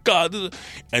 oh my god,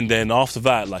 and then after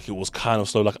that, like it was kind of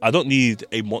slow. Like I don't need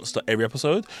a monster every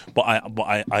episode, but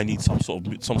I need some sort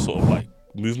of like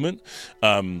movement.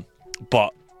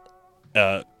 But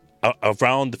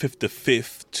around the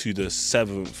 5th to the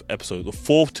 7th episode, the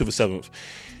 4th to the 7th,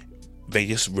 they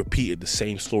just repeated the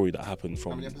same story that happened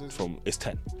from it's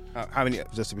 10. How many?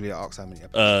 Just to be asked, how many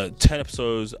episodes? 10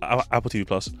 episodes. Apple TV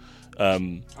Plus.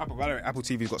 Apple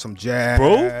TV's got some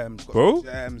gems, bro,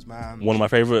 gems, man. One of my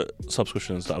favorite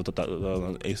subscriptions that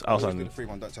is outstanding. The free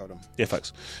one, don't tell them. Yeah,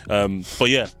 facts.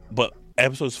 But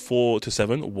episodes 4 to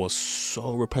 7 was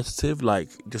so repetitive. Like,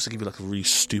 just to give you like a really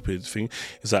stupid thing,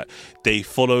 is that they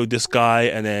follow this guy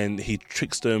and then he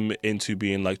tricks them into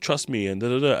being like, trust me, and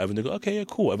and then they go, okay, yeah,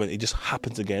 cool, and then it just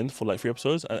happens again for like 3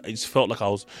 episodes, and it just felt like I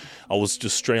was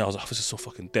just straying. I was like, this is so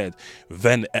fucking dead.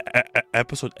 Then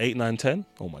episode 8, 9, 10,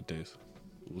 oh my days.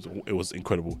 It was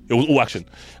incredible. It was all action,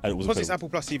 and it was. Because it's Apple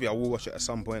Plus TV, I will watch it at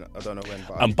some point. I don't know when.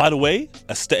 But and by the way,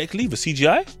 aesthetically, the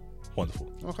CGI, wonderful.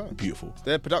 Okay. Beautiful.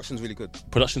 Their production's really good.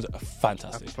 Productions are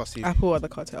fantastic. Apple Plus TV. Apple are the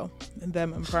cartel, and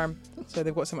them and Prime, so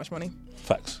they've got so much money.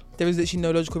 Facts. There is literally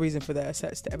no logical reason for their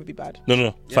sets to ever be bad. No.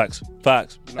 Yeah. Facts.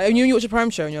 Like, when you watch a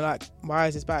Prime show and you're like, why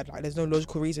is this bad? Like, there's no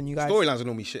logical reason. You guys. Storylines are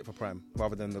normally shit for Prime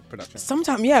rather than the production.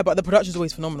 Sometimes, yeah, but the production's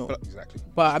always phenomenal. Exactly.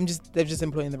 But they're just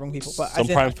employing the wrong people. But some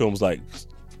Prime films like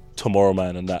Tomorrow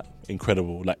Man and that,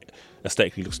 incredible. Like,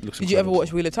 aesthetically looks incredible. Did you ever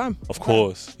watch Wheel of Time? Of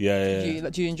course. Yeah.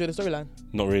 Do you enjoy the storyline?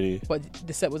 Not really. But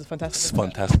the set was fantastic. It's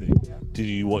fantastic. Yeah. Did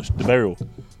you watch The Burial?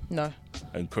 No.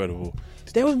 Incredible.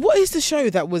 What is the show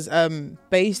that was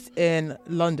based in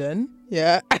London?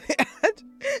 Yeah.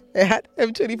 It had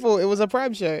M24. It was a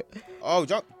Prime show. Oh,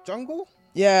 Jungle?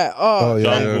 Yeah. Oh,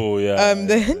 yeah. Jungle, yeah.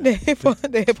 The hip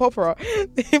hop opera,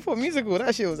 the hip hop musical.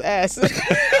 That shit was ass.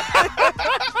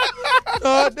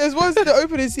 There's one the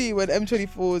opening scene when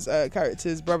M24's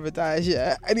character's brother dies,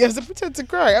 yeah, and he has to pretend to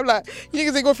cry. I'm like, you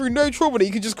niggas ain't go through no trauma that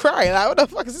you can just cry. Like, what the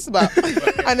fuck is this about?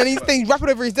 And then he's rapping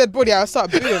over his dead body. I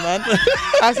start booing, man.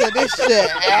 I said,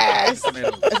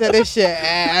 this shit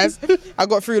ass. I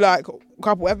got through like a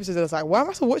couple episodes and I was like, why am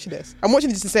I still watching this? I'm watching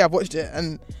it just to say I've watched it.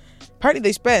 And apparently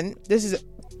they spent, this is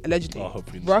allegedly,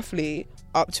 roughly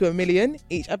up to $1 million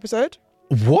each episode.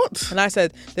 What? And I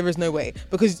said, there is no way.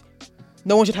 Because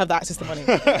no one should have that access to money.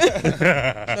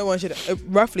 No one should.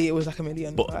 Roughly, it was like $1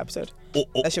 million per episode.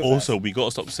 Also, we got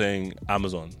to stop saying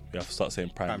Amazon. We have to start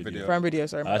saying Prime Video. Prime Video,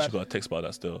 sorry. I actually got a text about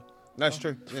that still. That's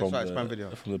true. From It's Prime Video.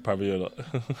 From the Prime Video lot.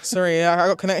 Sorry, I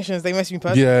got connections. They messaged me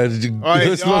personally. Yeah. Did you,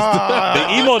 They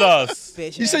emailed us.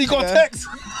 Bitch, you say you got a text?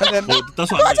 And then, Well,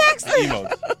 that's what I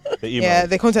emailed. They emailed. yeah,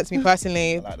 they contacted me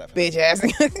personally. like that. Bitch ass. I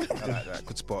like that.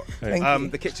 Good spot. Thank you.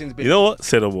 The kitchen's been. You know what?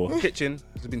 Say no more. The kitchen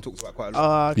has been talked about quite a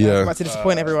lot. Oh, okay. Yeah. I'm about to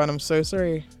disappoint everyone. I'm so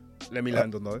sorry. Let me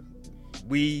land on though.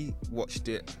 We watched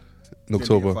it In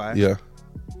October. BFI. Yeah.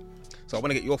 So I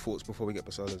want to get your thoughts before we get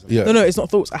Bisola's. Yeah. No, it's not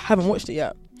thoughts. I haven't watched it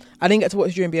yet. I didn't get to watch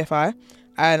it during BFI,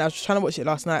 and I was trying to watch it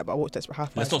last night, but I watched Desperate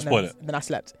Housewives. Let's not spoil it. Then I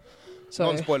slept. So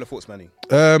Non-spoiler thoughts, Manny.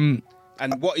 Um.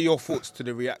 And what are your thoughts to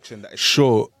the reaction that?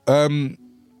 Sure.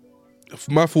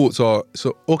 My thoughts are it's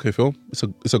a okay film.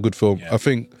 It's a good film. Yeah. I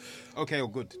think. Okay or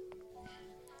good?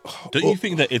 Don't you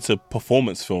think that it's a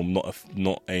performance film,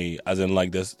 not a as in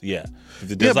like there's Yeah,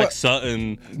 like but-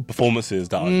 certain performances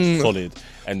that are just solid,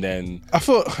 and then I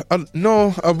thought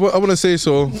no. I want to say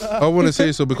so. I want to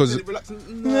say so because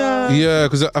yeah,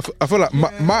 because I feel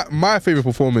like my favorite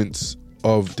performance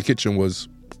of The Kitchen was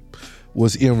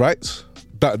Ian Wright's.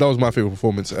 That was my favorite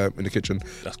performance in The Kitchen.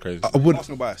 that's crazy. I would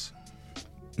Arsenal bias.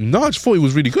 no. I just thought he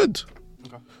was really good.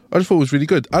 I just thought it was really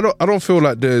good. I don't feel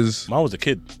like there's. Mine was a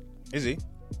kid. Is he?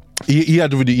 He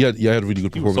had a really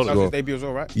good performance solid. as well. His debut was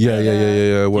all right. Yeah.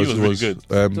 It was really good.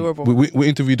 Adorable. We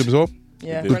interviewed him as well.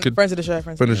 yeah, Wicked. friends of the show.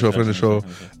 Friend of the show.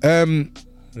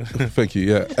 Thank you.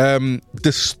 Yeah.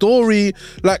 The story,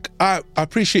 like I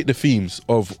appreciate the themes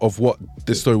of what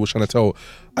this story was trying to tell.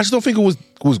 I just don't think it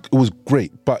was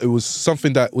great, but it was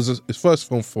something that was his first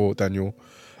film for Daniel.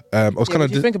 I was kind What of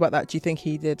do you think about that? Do you think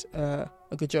he did a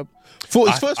good job? for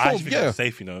his first I film. actually think it Yeah. was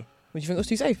safe, you know. Would you think it was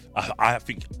too safe? I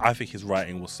think his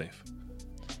writing was safe.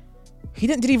 He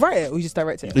didn't. Did he wrote it or he just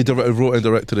directed it? He wrote and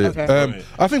directed it. Okay.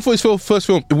 I think for his first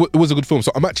film, it was a good film.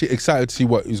 So I'm actually excited to see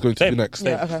what he's going to do next.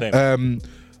 Yeah, okay. Same.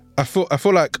 I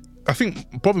feel like I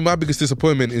think probably my biggest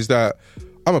disappointment is that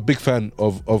I'm a big fan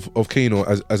of Kano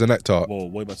as an actor. Well,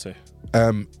 what are you about to say?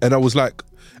 And I was like,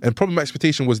 and probably my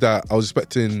expectation was that I was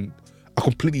expecting a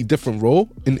completely different role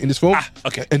in this film.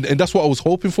 Okay. And that's what I was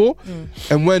hoping for.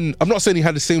 And when I'm not saying he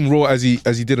had the same role as he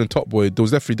did in Top Boy, there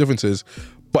was definitely differences,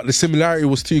 but the similarity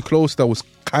was too close. That was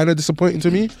kind of disappointing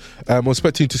to me. I was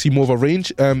expecting to see more of a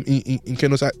range in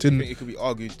Kano's I acting. think it could be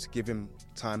argued to give him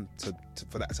time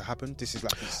for that to happen. This is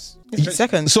like his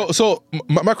Second. So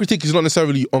my critique is not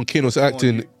necessarily on Kano's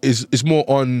acting, is more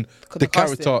on the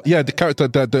character. casting. Yeah, the character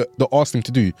that they asked him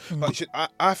to do. But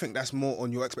I think that's more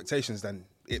on your expectations than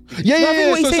it. Yeah, No, I think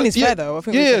what he's saying is fair, though. I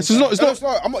think what he's So saying it's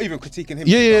not. I'm not even critiquing him.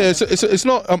 It's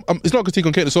not. It's not a critique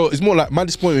on Kano. So it's more like my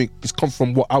disappointment is come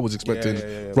from what I was expecting,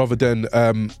 rather than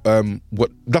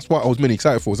what. That's what I was mainly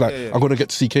excited for. It's like I'm going to get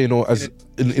to see Kano as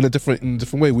in a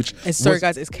different way. Which Sorry,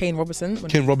 guys, it's Kane Robertson.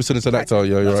 Kane Robinson is an actor.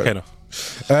 Yeah, you're right. Kano.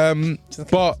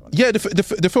 But yeah,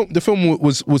 the film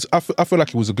was. I feel like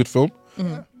it was a good film.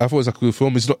 I thought it was like a good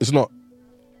film. It's not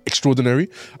extraordinary.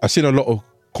 I've seen a lot of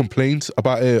complaints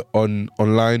about it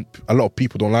online. A lot of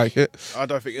people don't like it. I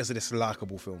don't think it's a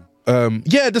dislikable film.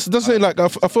 This doesn't like. I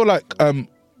feel like I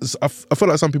feel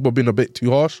like some people have been a bit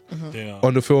too harsh Yeah.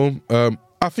 on the film.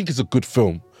 I think it's a good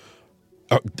film.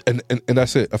 And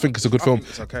that's it. I think it's a good I film. think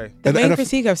it's okay. The And- main and I-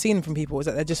 critique I've seen from people is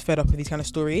that they're just fed up with these kind of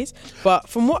stories. But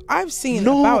from what I've seen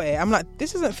No. about it, I'm like,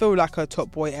 this doesn't feel like a Top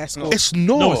Boy-esque or It's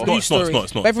not. No, it's Blue not. It's not. It's Story. not.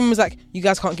 It's not. But everyone was like, you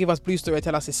guys can't give us Blue Story,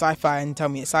 tell us it's sci-fi and tell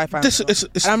me it's sci-fi. This and is.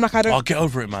 and I'm like, I don't. I'll get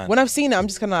over it, man. When I've seen it, I'm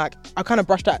just kind of like, I kind of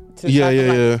brushed that to the Yeah, side. I'm yeah,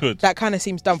 like, yeah. Good. That kind of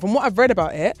seems dumb. From what I've read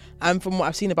about it and from what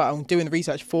I've seen about doing the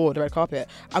research for the red carpet,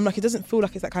 I'm like, it doesn't feel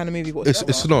like it's that kind of movie whatsoever.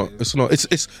 It's not.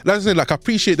 It's like I'm saying, like I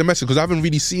appreciate the message because I haven't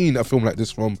really seen a film like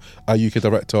this from a UK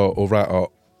director or writer,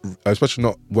 especially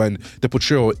not when the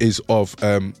portrayal is of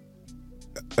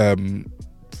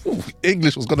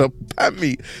English was gonna pan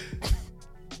me.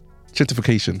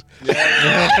 Gentrification.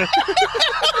 Yeah,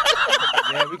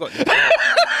 we got you.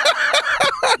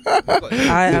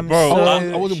 I am Bro, so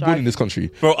I wasn't born in this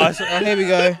country. Bro, Oh, here we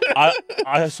go.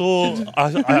 I saw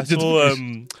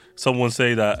someone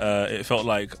say that it felt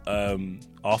like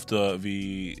after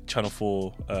the Channel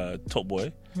 4 Top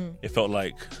Boy, it felt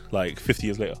like 50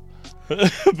 years later.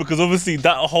 Because obviously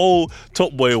that whole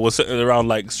Top Boy was sitting around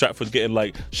like Stratford getting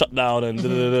like shut down and and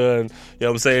you know what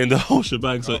I'm saying, the whole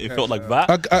shebang. So it felt like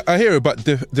that. I hear it, but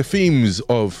the themes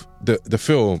of the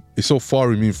film is so far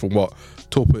removed from what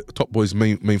Top Boy's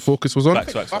main focus was on.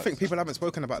 Facts. I think people haven't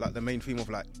spoken about like the main theme of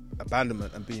like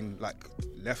abandonment and being like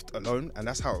left alone, and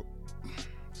that's how.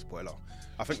 Spoiler.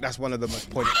 I think that's one of the most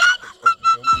poignant aspects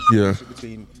of the film,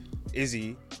 between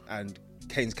Izzy and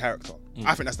Kane's character.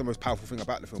 I think that's the most powerful thing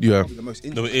about the film. Yeah. The most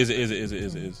No, it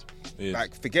is.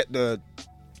 Like, forget the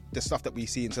stuff that we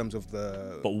see in terms of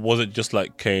the. But was it just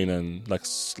like Kane and like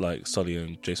Sully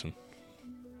and Jason?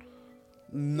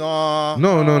 No.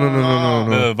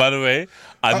 By the way,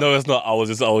 I know it's not. I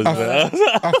was there.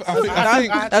 I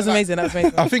think That's amazing. I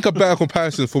think a better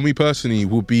comparison for me personally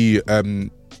would be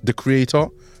the creator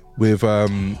with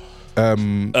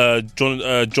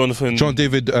John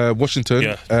David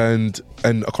Washington and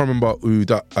I can't remember who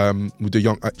that with the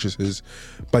young actress is,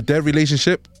 but their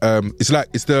relationship it's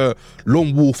the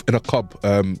lone wolf in a cub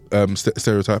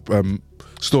stereotype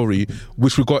story,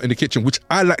 which we got in the kitchen, which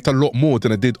I liked a lot more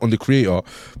than I did on the creator.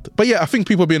 But yeah, I think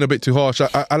people are being a bit too harsh.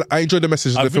 I enjoyed the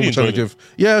message of the film, trying to give.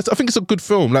 Yeah, I think it's a good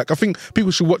film. Like, I think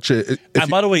people should watch it. And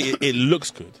by the way, it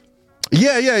looks good.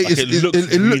 Yeah, Like,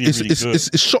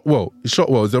 it's shot well. It's shot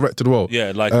well. It's directed well.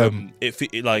 Yeah, like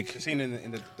it like The scene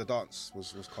in the dance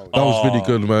was cold. That was really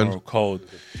good, man. Cold,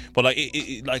 but like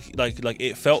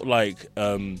it felt like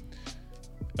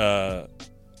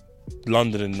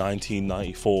London in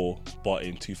 1994, but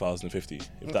in 2050.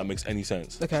 If that makes any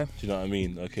sense. Okay. Do you know what I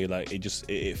mean? Okay, like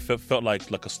it felt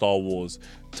like a Star Wars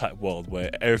type world where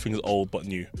everything is old but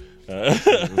new,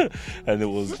 and it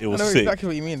was I know sick. exactly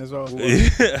what you mean as well.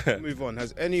 Move on.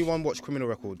 Has anyone watched Criminal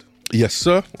Record? Yes,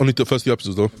 sir. Only the first few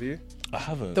episodes though. Have you? I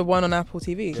haven't. The one on Apple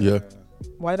TV. Yeah.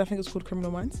 Why did I think it was called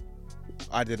Criminal Minds?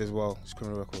 I did as well. It's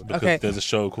Criminal Record. Because Okay. there's a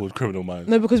show called Criminal Minds.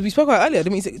 No, because we spoke about it earlier.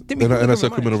 Didn't we And I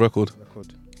said Criminal Record.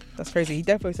 That's crazy. He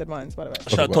definitely said Minds, by the way.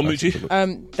 Shout out Tom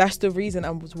Mucci. That's the reason I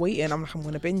was waiting. I'm like, I'm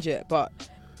gonna binge it, but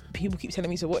people keep telling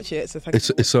me to watch it. So thank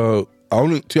you. It's I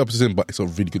only 2 episodes in, but it's a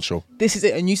really good show. This is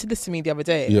it. And you said this to me the other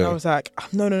day, and Yeah. I was like,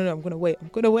 no, I'm gonna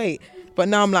wait. But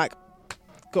now I'm like,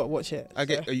 gotta watch it. I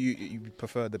get So. you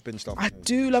prefer the binge stuff. I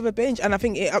do love a binge, and I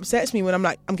think it upsets me when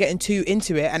I'm getting too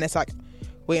into it, and it's like,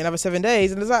 wait another 7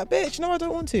 days, and it's like, bitch, no, I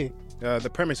don't want to.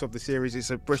 The premise of the series is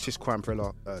a British crime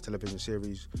thriller television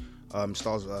series.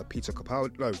 Stars Peter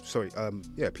Capaldi.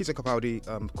 Peter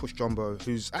Capaldi, Kush Jumbo,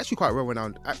 who's actually quite a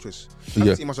well-renowned actress. I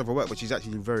haven't seen much of her work, but she's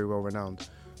actually very well-renowned.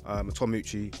 Tom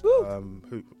Mucci,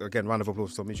 who again, round of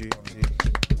applause for Tom Mucci.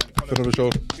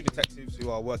 Two detectives who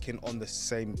are working on the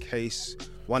same case.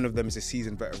 One of them is a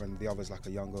seasoned veteran, the other is like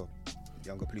a younger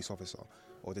police officer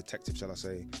or detective, shall I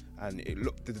say? And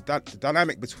the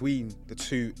dynamic between the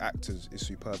two actors is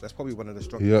superb. That's probably one of the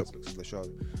strongest aspects of the show.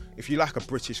 If you like a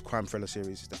British crime thriller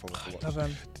series, it's definitely worth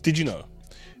watching. Did you know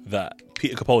that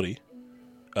Peter Capaldi,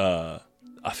 I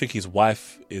think his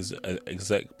wife is an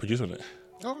exec producer on it?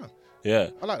 Oh, right. Yeah.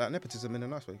 I like that nepotism in a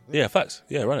nice way. Yeah, facts.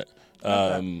 Yeah, run it.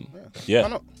 Why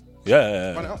not?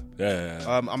 Yeah. Run it up.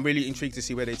 Yeah. I'm really intrigued to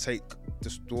see where they take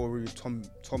the story of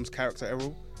Tom's character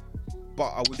Errol. But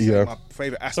I would say my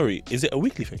favourite aspect. Sorry, is it a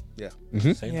weekly thing? Yeah.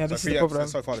 Same. Yeah, So this is the problem.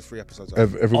 so far, there's 3 episodes.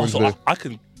 Everyone's So there. I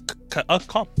can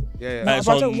come. Yeah. No, It's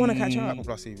but I on- don't want to catch up. Apple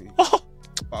Plus TV. But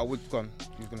I would go on.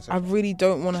 You was gonna say? I really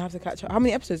don't want to have to catch up. How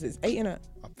many episodes? It's 8 in it.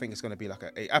 I think it's gonna be like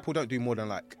a 8. Apple don't do more than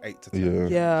like 8 to 10.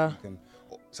 Yeah. Yeah.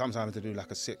 Sometimes they do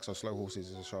like a 6 or Slow Horses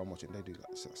is a show I'm watching. They do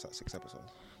like 6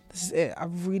 episodes. This is it. I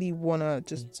really want to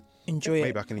just enjoy it.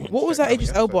 Maybe I can even What was check that out the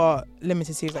Idris Elba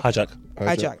limited series? Like,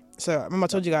 Hijack. So I remember I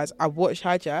told you guys I watched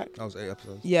Hijack. That was 8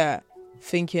 episodes. Yeah,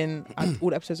 thinking all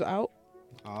the episodes were out.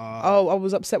 I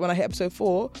was upset when I hit episode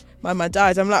 4. My man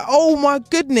died. I'm like, oh my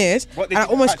goodness! And I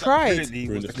almost cried. Was the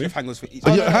cliffhangers for each.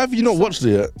 Have you not watched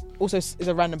it yet? Also, it's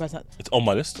a random person. It's on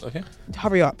my list. Okay.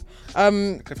 Hurry up!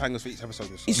 Cliffhangers for each episode.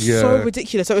 Was It's Yeah. so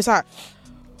ridiculous. So it's like,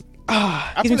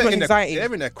 I gives me think too much anxiety.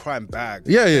 they're in their crime bag.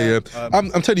 Yeah. I'm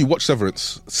telling you, watch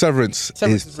Severance. Severance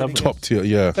Severance is is really top tier.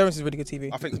 Yeah, Severance is really good TV.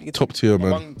 I think Really good top tier,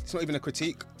 man. It's not even a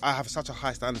critique. I have such a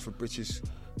high standard for British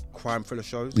crime thriller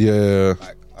shows. Yeah.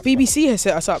 Like, BBC has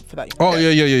set us up for that. Oh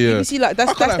yeah. BBC, like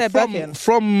that's their Birkin.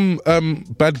 From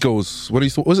Bad Girls. What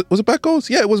was it Bad Girls?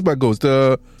 Yeah, it was Bad Girls.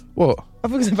 The what? I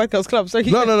think it's in Bad Girls Club. Sorry.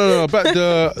 No. But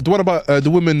the one about the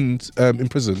women in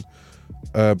prison.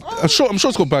 I'm sure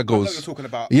it's called Bad I know what Girls. you're talking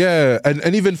about. Yeah,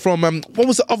 and even from what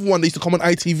was the other one that used to come on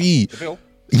ITV? The Bill.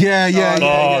 Yeah.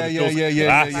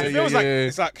 It feels like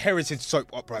it's like heritage soap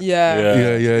opera.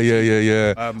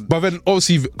 Yeah. But then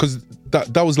obviously because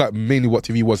that was like mainly what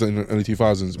TV was in the early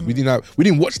 2000s. We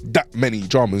didn't watch that many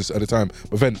dramas at the time.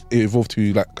 But then it evolved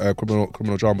to like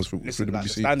criminal dramas through the Like, the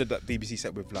BBC. standard that BBC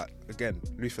set with, like, again,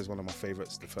 Luther's one of my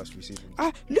favourites. The first 3 seasons.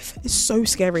 Luther is so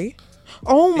scary.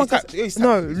 Oh my god!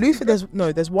 No, Luther. There's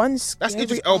one. That's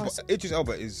Idris Elba. Idris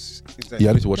Elba is Yeah,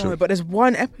 I need to watch No, it. but there's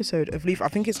one episode of Luther. I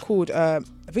think it's called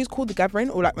The Gathering,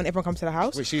 or like when everyone comes to the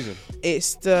house. Which season?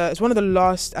 It's one of the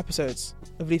last episodes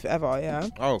of Luther ever. Yeah.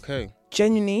 Oh, okay.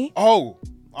 Genuinely. Oh,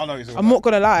 I know. I'm not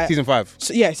gonna lie. Season 5.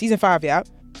 So, yeah, season 5. Yeah.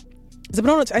 It's a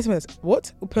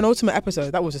penultimate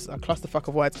episode. That was just a clusterfuck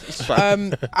of words.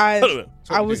 I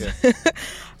was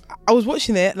I was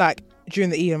watching it like during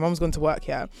the evening. Mum's gone to work,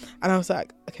 yeah, and I was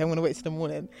like, okay, I'm gonna wait till the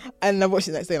morning. And I watched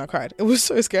it the next day and I cried. It was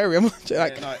so scary. I'm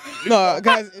like, no,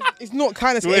 guys, it's not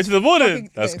kind of scary. Wait till the morning.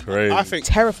 That's crazy. I think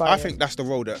terrifying. I think that's the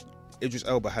role that Idris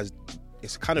Elba has.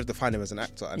 It's kind of defined him as an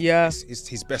actor, and it's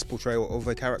his best portrayal of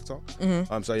a character.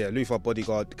 So yeah, Luther,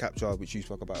 Bodyguard, Capture, which you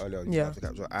spoke about earlier, the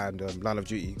Capture, and Line of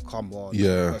Duty. Come on,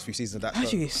 the first few seasons of that. Line of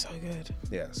Duty is so good.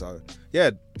 Yeah, so yeah,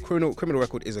 Criminal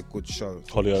Record is a good show.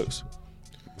 Hollyoaks.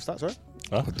 What's that, sorry?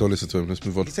 Huh? Don't listen to him. Let's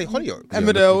move on. Did you say Hollyoaks?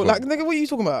 Emmerdale, like nigga, what are you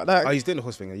talking about? Like, he's doing the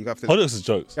horse thing. You have to. Hollyoaks is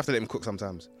jokes. You have to let him cook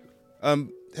sometimes.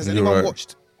 Has anyone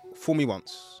watched Fool Me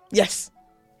Once? Yes.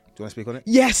 Do you want to speak on it?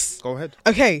 Yes. Go ahead.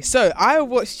 Okay, so I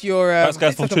watched your. Thanks,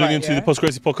 guys, for tuning into the Post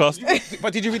Crazy podcast.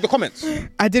 But did you read the comments?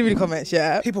 I did read the comments.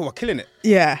 Yeah. People were killing it.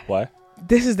 Yeah. Why?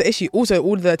 This is the issue. Also,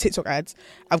 all the TikTok ads,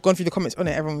 I've gone through the comments on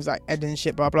it. Everyone was like, editing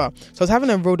shit, blah, blah. So I was having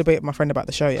a real debate with my friend about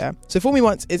the show, yeah? So Fool Me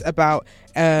Once is about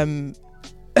an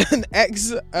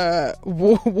ex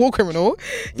war criminal,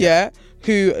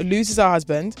 who loses her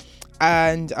husband.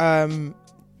 And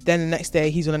then the next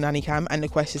day, he's on a nanny cam and the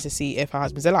quest is to see if her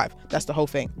husband's alive. That's the whole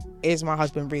thing. Is my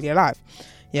husband really alive?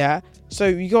 Yeah? So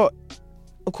you got...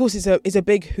 Of course, it's a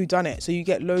big whodunit, so you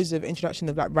get loads of introduction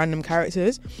of like random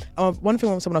characters. One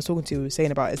thing someone I was talking to was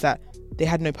saying about is that they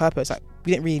had no purpose. Like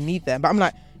we didn't really need them. But I'm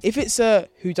like, if it's a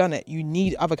whodunit, you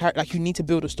need other characters. Like you need to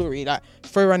build a story. Like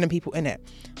throw random people in it.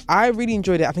 I really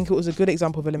enjoyed it. I think it was a good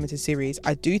example of a limited series.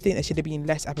 I do think there should have been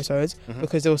less episodes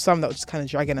because there was some that were just kind of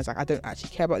dragging. It's like I don't actually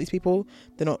care about these people.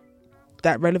 They're not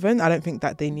that relevant. I don't think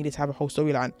that they needed to have a whole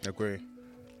storyline. Agree.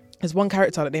 There's one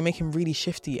character that they make him really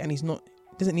shifty, and he's not.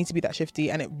 Doesn't need to be that shifty,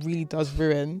 and it really does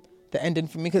ruin the ending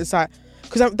for me because it's like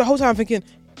the whole time I'm thinking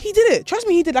he did it. Trust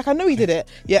me, he did. Like I know he did it.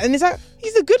 Yeah, and it's like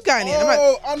he's a good guy in it. And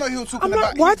I'm like, I know who you're talking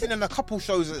about. He's been in a couple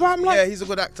shows. Yeah, he's a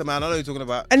good actor, man. I know who you're talking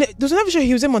about. And there was another show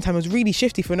he was in one time. It was really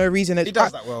shifty for no reason. He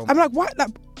does that well. I'm like, what? Like,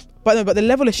 but the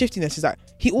level of shiftiness is that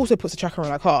he also puts a tracker on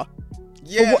like car.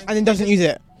 Yeah, and then doesn't use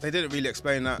it. They didn't really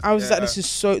explain that. I was like, this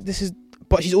is.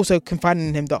 But she's also confining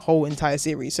in him the whole entire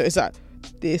series. So it's like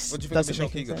this doesn't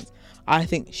make any sense. I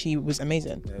think she was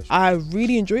amazing. Yeah, I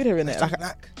really enjoyed her in it.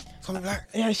 Tommy Black.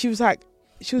 Yeah, she was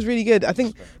really good. I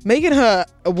think making her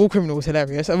a war criminal was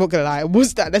hilarious. I'm not gonna lie,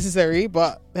 was that necessary?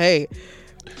 But hey,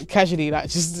 casually, like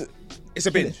just it's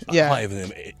a binge. Yeah, I can't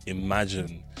even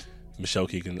imagine Michelle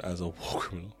Keegan as a war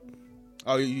criminal.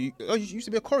 Oh, you used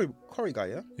to be a Corey guy,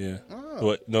 yeah? Yeah. Oh.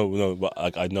 But no, but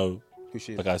I know.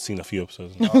 Like I've seen a few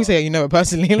episodes. I say you know it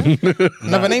personally.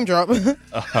 Another name drop. Very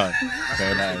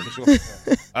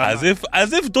nice. As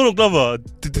if Donald Glover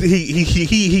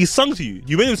he sung to you.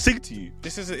 You made him sing to you.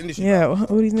 This is an industry. Yeah,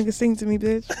 all these niggas sing to me,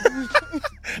 bitch.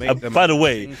 By the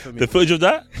way, the footage of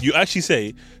that, you actually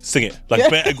say sing it like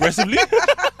very aggressively.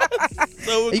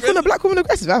 So are you calling a black woman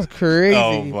aggressive? That's crazy.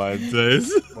 Oh my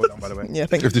days. Well done, by the way. Yeah,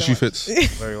 thank you. If the shoe fits.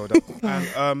 Very well done.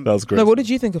 And, that was great. No, what did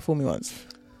you think of Fool Me Once?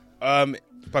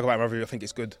 Spoke about my review. I think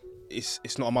it's good.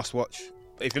 It's not a must watch.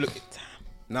 If you look,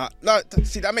 no.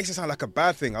 See, that makes it sound like a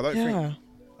bad thing. I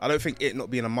don't think it not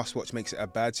being a must watch makes it a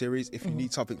bad series. If you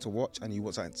need something to watch and you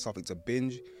want something to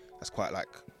binge, that's quite like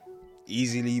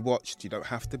easily watched. You don't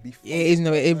have to be. Yeah, it is.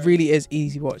 No, it really is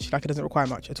easy watch. Like it doesn't require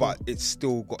much at all. But it's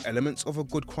still got elements of a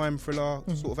good crime thriller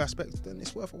sort of aspect. Then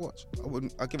it's worth a watch.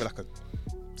 I'd give it like a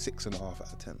 6.5 out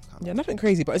of 10. Yeah, nothing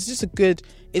crazy, but it's just a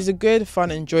good,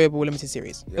 fun, enjoyable limited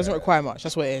series. It doesn't require much.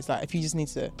 That's what it is. Like if you just need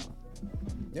to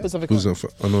put something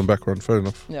on the background, fair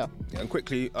enough. Yeah. And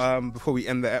quickly, before we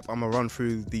end the app, I'm gonna run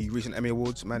through the recent Emmy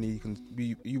Awards. Manny,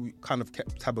 you kind of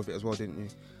kept tab of it as well, didn't you?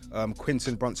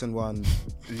 Quinton Brunson won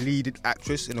lead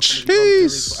actress in a comedy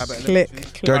series for Abbott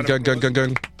Elementary.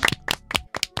 Gang.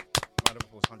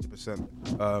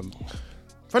 100%.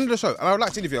 Friend of the show, and I would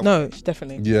like to interview her. No,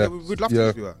 definitely. Yeah, we'd love to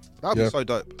interview her. That would be so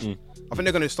dope. I think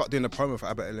they're going to start doing the promo for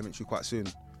Abbott Elementary quite soon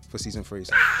for season 3.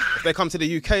 So if they come to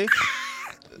the UK,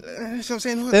 That's what I'm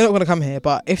saying. They're not going to come here,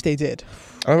 but if they did,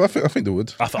 I think they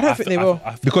would. I don't think they will.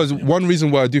 Because one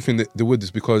reason why I do think that they would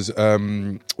is because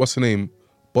what's her name?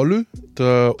 Bolu,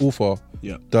 the author.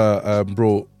 Yeah. That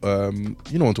wrote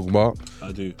you know what I'm talking about.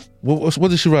 I do. What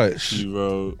did she write? She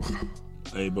wrote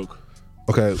a book.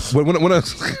 Okay. When I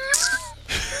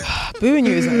booing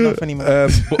you isn't enough anymore.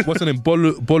 what's her name?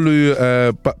 Bolu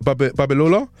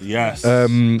Babilola. Yes.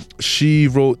 She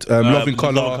wrote Love in Love in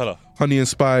Colour, Colour. Honey and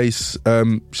Spice.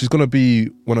 She's gonna be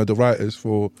one of the writers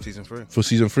for Season 3.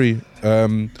 season 3.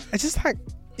 It's just like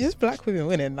just black women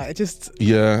winning. Like, it just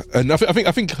Yeah, and I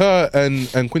think her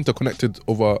and Quinta connected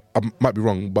over. I might be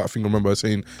wrong, but I think I remember her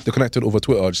saying they connected over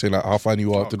Twitter, just saying like how fine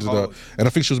you are. And I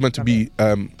think she was meant to be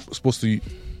supposed to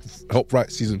help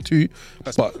write season 2,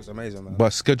 but was amazing, man.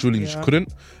 but scheduling she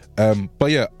couldn't.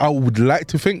 But yeah, I would like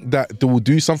to think that they will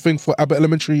do something for Abbott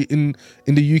Elementary in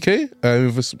the UK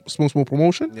with a small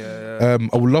promotion. Yeah.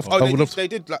 I would love. I would love. They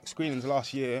did like screenings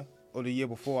last year or the year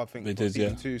before, I think. They for did,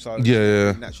 season yeah. 2, so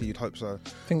Yeah. naturally you'd hope so.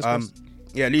 Fingers crossed.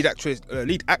 Yeah, lead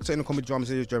actor in the comedy drama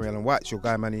series, Jeremy Allen White, your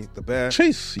guy Manny the Bear.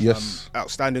 Chase, yes.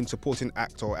 Outstanding supporting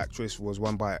actor or actress was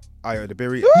won by Ayo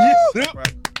Debiri.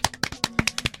 Right.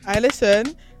 I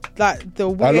listen. Like the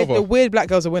love her. weird black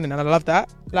girls are winning, and I love that.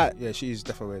 Like, Yeah, she's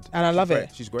definitely weird. and I love She's it.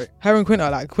 great. She's great. Her and Quinta,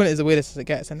 like Quinta is the weirdest as it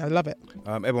gets, and I love it.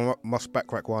 Everyone must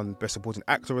backtrack one best supporting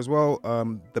actor as well.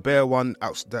 The Bear won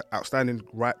outstanding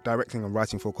directing and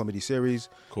writing for a comedy series.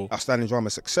 Cool. Outstanding drama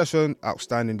Succession.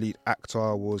 Outstanding lead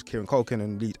actor was Kieran Culkin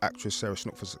and lead actress Sarah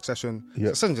Snook for Succession. Yeah.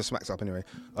 Succession just smacks up anyway.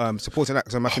 Supporting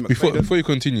actor Matthew Before McFadden. you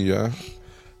continue, yeah,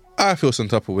 I feel some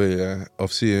type of way, yeah,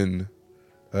 of seeing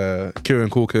Kieran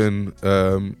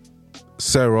Culkin,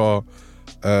 Sarah,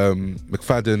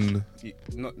 McFadden.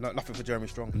 Nothing for Jeremy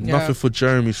Strong. Yeah. Nothing for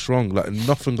Jeremy Strong, like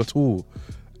nothing at all.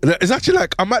 It's actually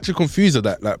like I'm actually confused at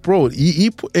that. Like, bro, he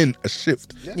put in a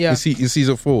shift Yeah. in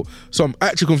season 4, so I'm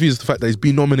actually confused at the fact that he's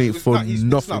been nominated for He's been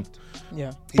nothing. snubbed.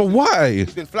 Yeah. But why?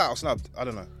 He's been flat or snubbed. I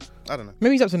don't know.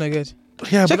 Maybe he's up to no good.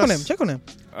 Yeah, Check but on him. Check on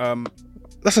him.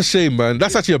 that's a shame, man.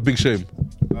 That's actually a big shame.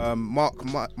 Mark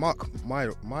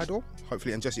Mydor,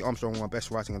 hopefully, and Jesse Armstrong won Best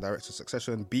Writing and Director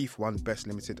Succession. Beef won Best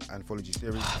Limited Anthology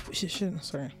Series. Shit.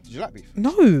 Sorry. Did you like Beef?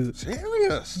 No.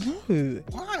 Serious? No.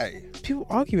 Why? People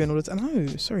arguing all the time. No.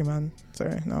 Sorry, man.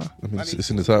 Sorry. No. I mean, it's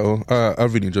in the title. I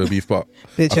really enjoy Beef, but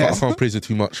I can't praise it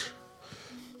too much.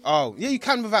 Oh, yeah, you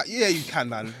can without. Yeah, you can,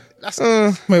 man. That's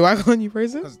Wait, why can't you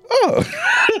praise it?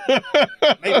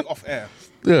 maybe off air.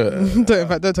 Yeah.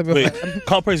 Don't tell me. Wait,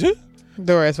 can't praise who?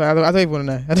 Don't worry, it's fine. I don't even want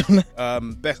to know. I don't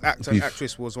know. Best actor Beef. and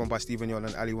actress was won by Stephen Yeun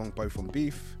and Ali Wong, both from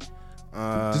Beef.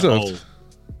 Deserved.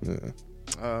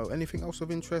 Anything else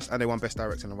of interest? And they won Best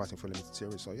Director and Writing for a Limited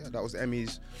Series. So yeah, that was the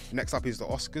Emmys. Next up is the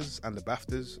Oscars and the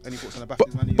BAFTAs. Any thoughts on the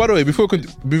BAFTAs, man? By the way, before we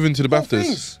move into the Poor BAFTAs,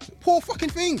 things. Poor fucking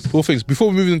things. four things. Before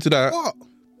we move into that, What?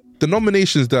 the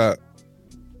nominations that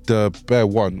the Bear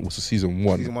won was for season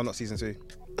 1. Season 1, not season 2.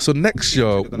 So next year,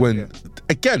 They're gonna when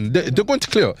again they're going to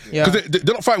clear Yeah. because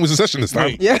they're not fighting with Succession this time.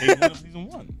 Wait, Yeah. they won season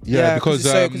 1. Yeah, because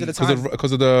because of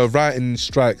the time. the writing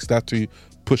strikes, they had to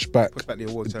push back the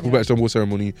awards. the award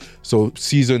ceremony. So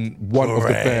season 1 of the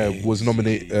Bear was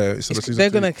nominated. Instead of season They're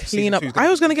 2. gonna clean up. Season 2's I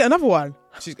was gonna get another one.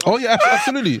 Oh yeah,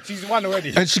 absolutely. She's won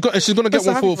already. And she's gonna get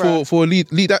so one happy for for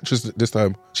lead actress this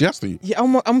time. She has to. Yeah,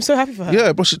 I'm so happy for her.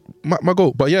 Yeah, but my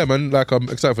goal. But yeah, man, like I'm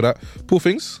excited for that. Poor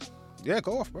things. Yeah,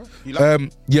 go off, bro. You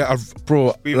like Yeah,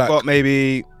 bro. We've like, got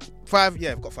maybe 5.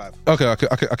 Yeah, we've got 5. Okay,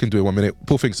 I can do it 1 minute.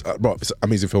 Poor things, bro. It's an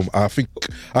amazing film. I think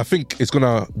it's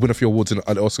gonna win a few awards at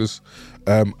the Oscars.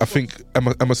 I think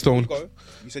Emma Stone. Go.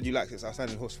 You said you liked it. It's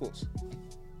outstanding horse sports.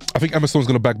 I think Emma Stone's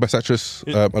gonna bag Best Actress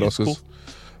at the Oscars. cool.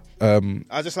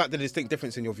 I just like the distinct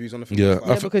difference in your views on the film. Yeah,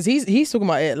 Yeah, because he's talking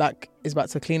about it like it's about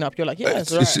to clean up. You're like, yeah,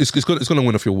 it's right. It's gonna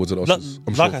win a few awards at the Like, Oscars.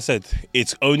 I'm like sure. I said,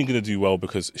 it's only going to do well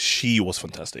because she was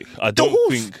fantastic. I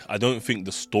don't think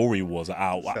the story was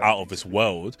out of this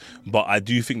world, but I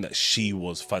do think that she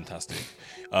was fantastic.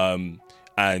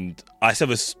 And I said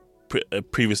this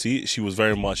previously, she was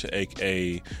very much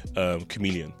a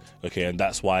chameleon. Okay, and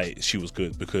that's why she was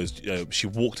good, because she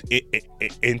walked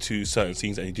into certain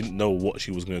scenes and you didn't know what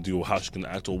she was going to do or how she was going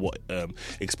to act or what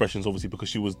expressions, obviously, because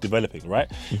she was developing, right?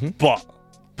 Mm-hmm.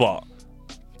 But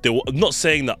they were, I'm not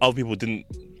saying that other people didn't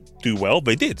do well,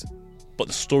 they did, but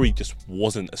the story just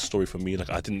wasn't a story for me.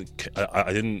 Like I didn't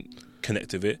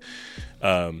connect with it.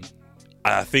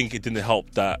 I think it didn't help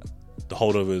that the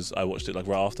Holdovers, I watched it like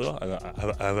right after,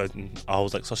 and I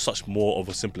was like such more of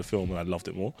a simpler film, and I loved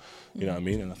it more. You know what I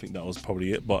mean? And I think that was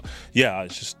probably it. But yeah,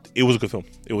 it was a good film.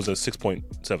 It was a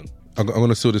 6.7. I'm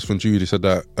gonna steal this from Jude. He said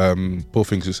that Poor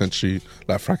Things is essentially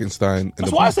like Frankenstein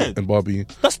That's what I said. and Barbie.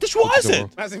 That's what I said.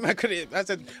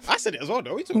 I said it as well,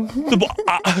 though. What are you talking No,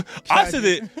 but I said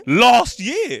it last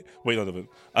year. Wait, no, no.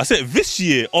 I said it this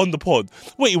year on the pod.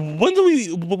 Wait, when did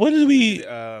we?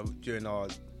 During our...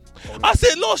 I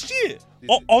said it last year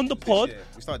on the pod.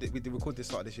 We did record this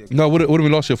start this year. No, what did we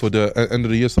last year for the end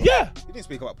of the year stuff? Yeah. We didn't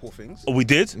speak about Poor Things. Oh, we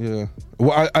did? Yeah.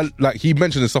 Well, I like he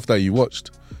mentioned the stuff that you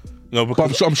watched. No, But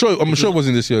because I'm sure it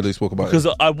wasn't this year they spoke about because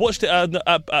it. I watched it at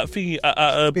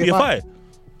BFI.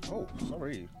 Oh,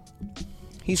 sorry.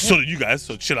 So did you guys.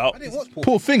 So chill out. I didn't watch Poor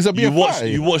Poor Things are being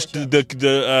You watched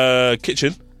the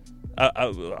kitchen.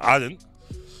 I didn't.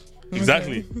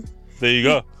 Exactly. There you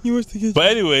go. You watched the kids. But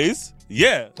anyways,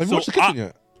 yeah. Have you watched The Kitchen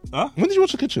yet? Huh? When did you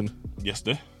watch The Kitchen?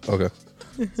 Yesterday. Okay.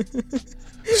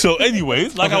 So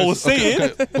anyways, like I was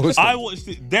saying, Okay. I watched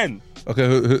it then. Okay,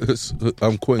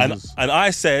 I'm quoting. And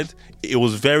I said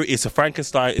it's a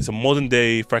Frankenstein, it's a modern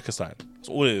day Frankenstein. That's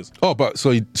all it is. Oh, but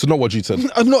so not what Jude said.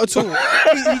 Not at all.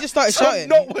 He just started shouting.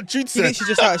 Not what Jude He said. literally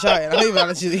just started shouting. I don't even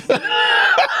actually.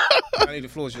 I need the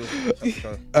floors.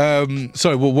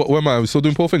 Sorry, where am I? We're still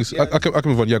doing Poor Things. Yeah. I can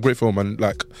move on. Yeah, great film, and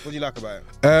like, What do you like about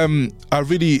it? I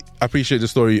really appreciate the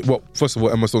story. Well, first of all,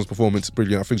 Emma Stone's performance,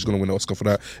 brilliant. I think she's gonna win an Oscar for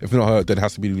that. If not her, then it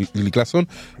has to be Lily Glasgow.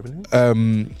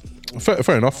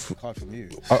 Fair enough. Hard from you.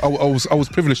 I was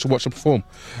privileged to watch her perform.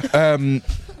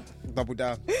 Double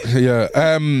down. Yeah.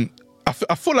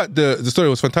 I feel like the story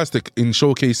was fantastic in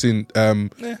showcasing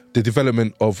the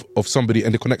development of somebody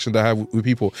and the connection they have with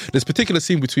people. There's a particular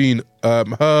scene between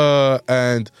her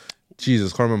and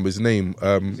Jesus, can't remember his name.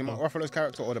 Is it Mark Ruffalo's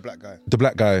character or the black guy? The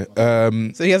black guy.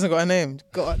 So he hasn't got a name.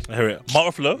 God. I hear it.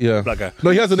 Mark Ruffalo? Yeah. Black guy. No,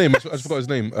 he has a name. I just forgot his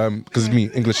name because it's me.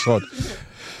 English is hard.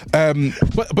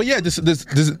 But yeah, there's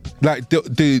like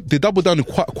they double down on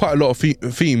quite a lot of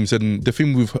themes, and the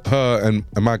theme with her and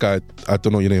my guy, I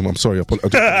don't know your name. I'm sorry. I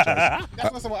apologize.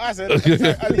 That's not what I said. At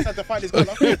least I had to find this guy.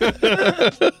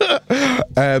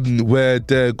 Where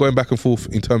they're going back and forth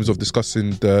in terms of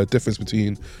discussing the difference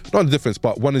between, not the difference,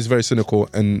 but one is very cynical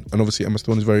and obviously Emma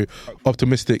Stone is very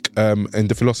optimistic, and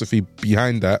the philosophy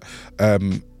behind that.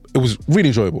 It was really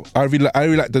enjoyable. I really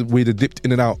like the way they dipped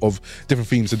in and out of different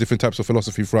themes and different types of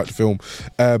philosophy throughout the film.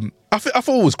 I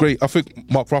thought it was great. I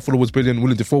think Mark Ruffalo was brilliant.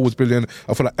 Willem Dafoe was brilliant.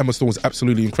 I feel like Emma Stone was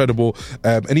absolutely incredible.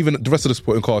 And even the rest of the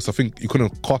supporting cast, I think you couldn't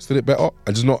have casted it better.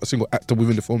 And there's not a single actor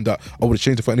within the film that I would have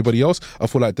changed it for anybody else. I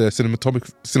feel like the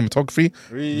cinematography,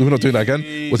 we're not doing that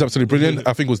again, was absolutely brilliant.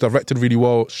 I think it was directed really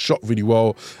well, shot really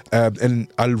well. And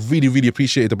I really, really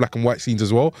appreciated the black and white scenes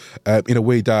as well, in a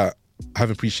way that I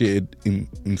haven't appreciated in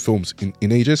films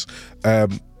in ages. I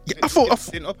thought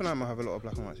Didn't Oppenheimer have a lot of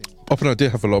black and white scenes? Oppenheimer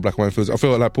did have a lot of black and white films. I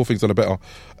feel like Poor Things done it better.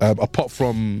 Apart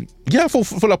from I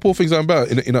feel like Poor Things done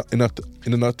better in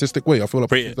an artistic way. I feel like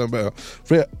Poor Things done better.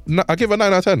 I give it a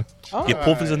 9 out of 10. Yeah,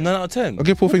 Poor Things a 9 out of 10. I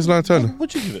give Poor Things a 9 out of 10.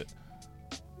 What'd you give it?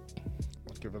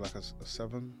 I'd give it like a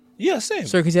 7. Yeah, same.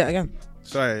 Sorry, could you say that again?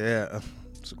 Sorry, yeah.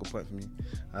 That's a good point for me.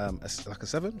 Like a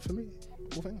 7 for me.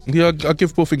 Poor Things. Yeah, I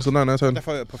give Poor Things a 9 out of 10. I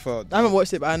definitely prefer. I haven't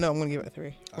watched it, but I know I'm gonna give it a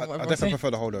 3. I definitely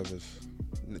prefer the Holdovers.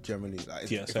 Generally,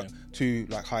 like Yeah, same. Two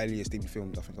like highly esteemed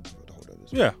films. I think I prefer the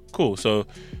Holdovers. Yeah, cool. So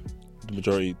the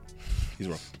majority, he's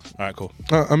wrong. All right, cool.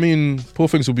 I mean, Poor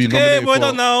Things will be nominated we're for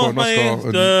done now. an Oscar,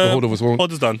 and the Holdovers won't.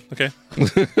 Pod is done. Okay.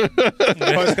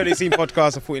 Post Credit Scene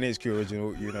Podcast, a 14HQ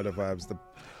original. You know the vibes. The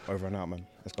over and out, man.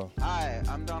 Let's go. Hi,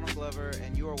 I'm Donald Glover,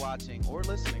 and you are watching or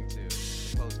listening to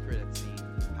the Post Credit Scene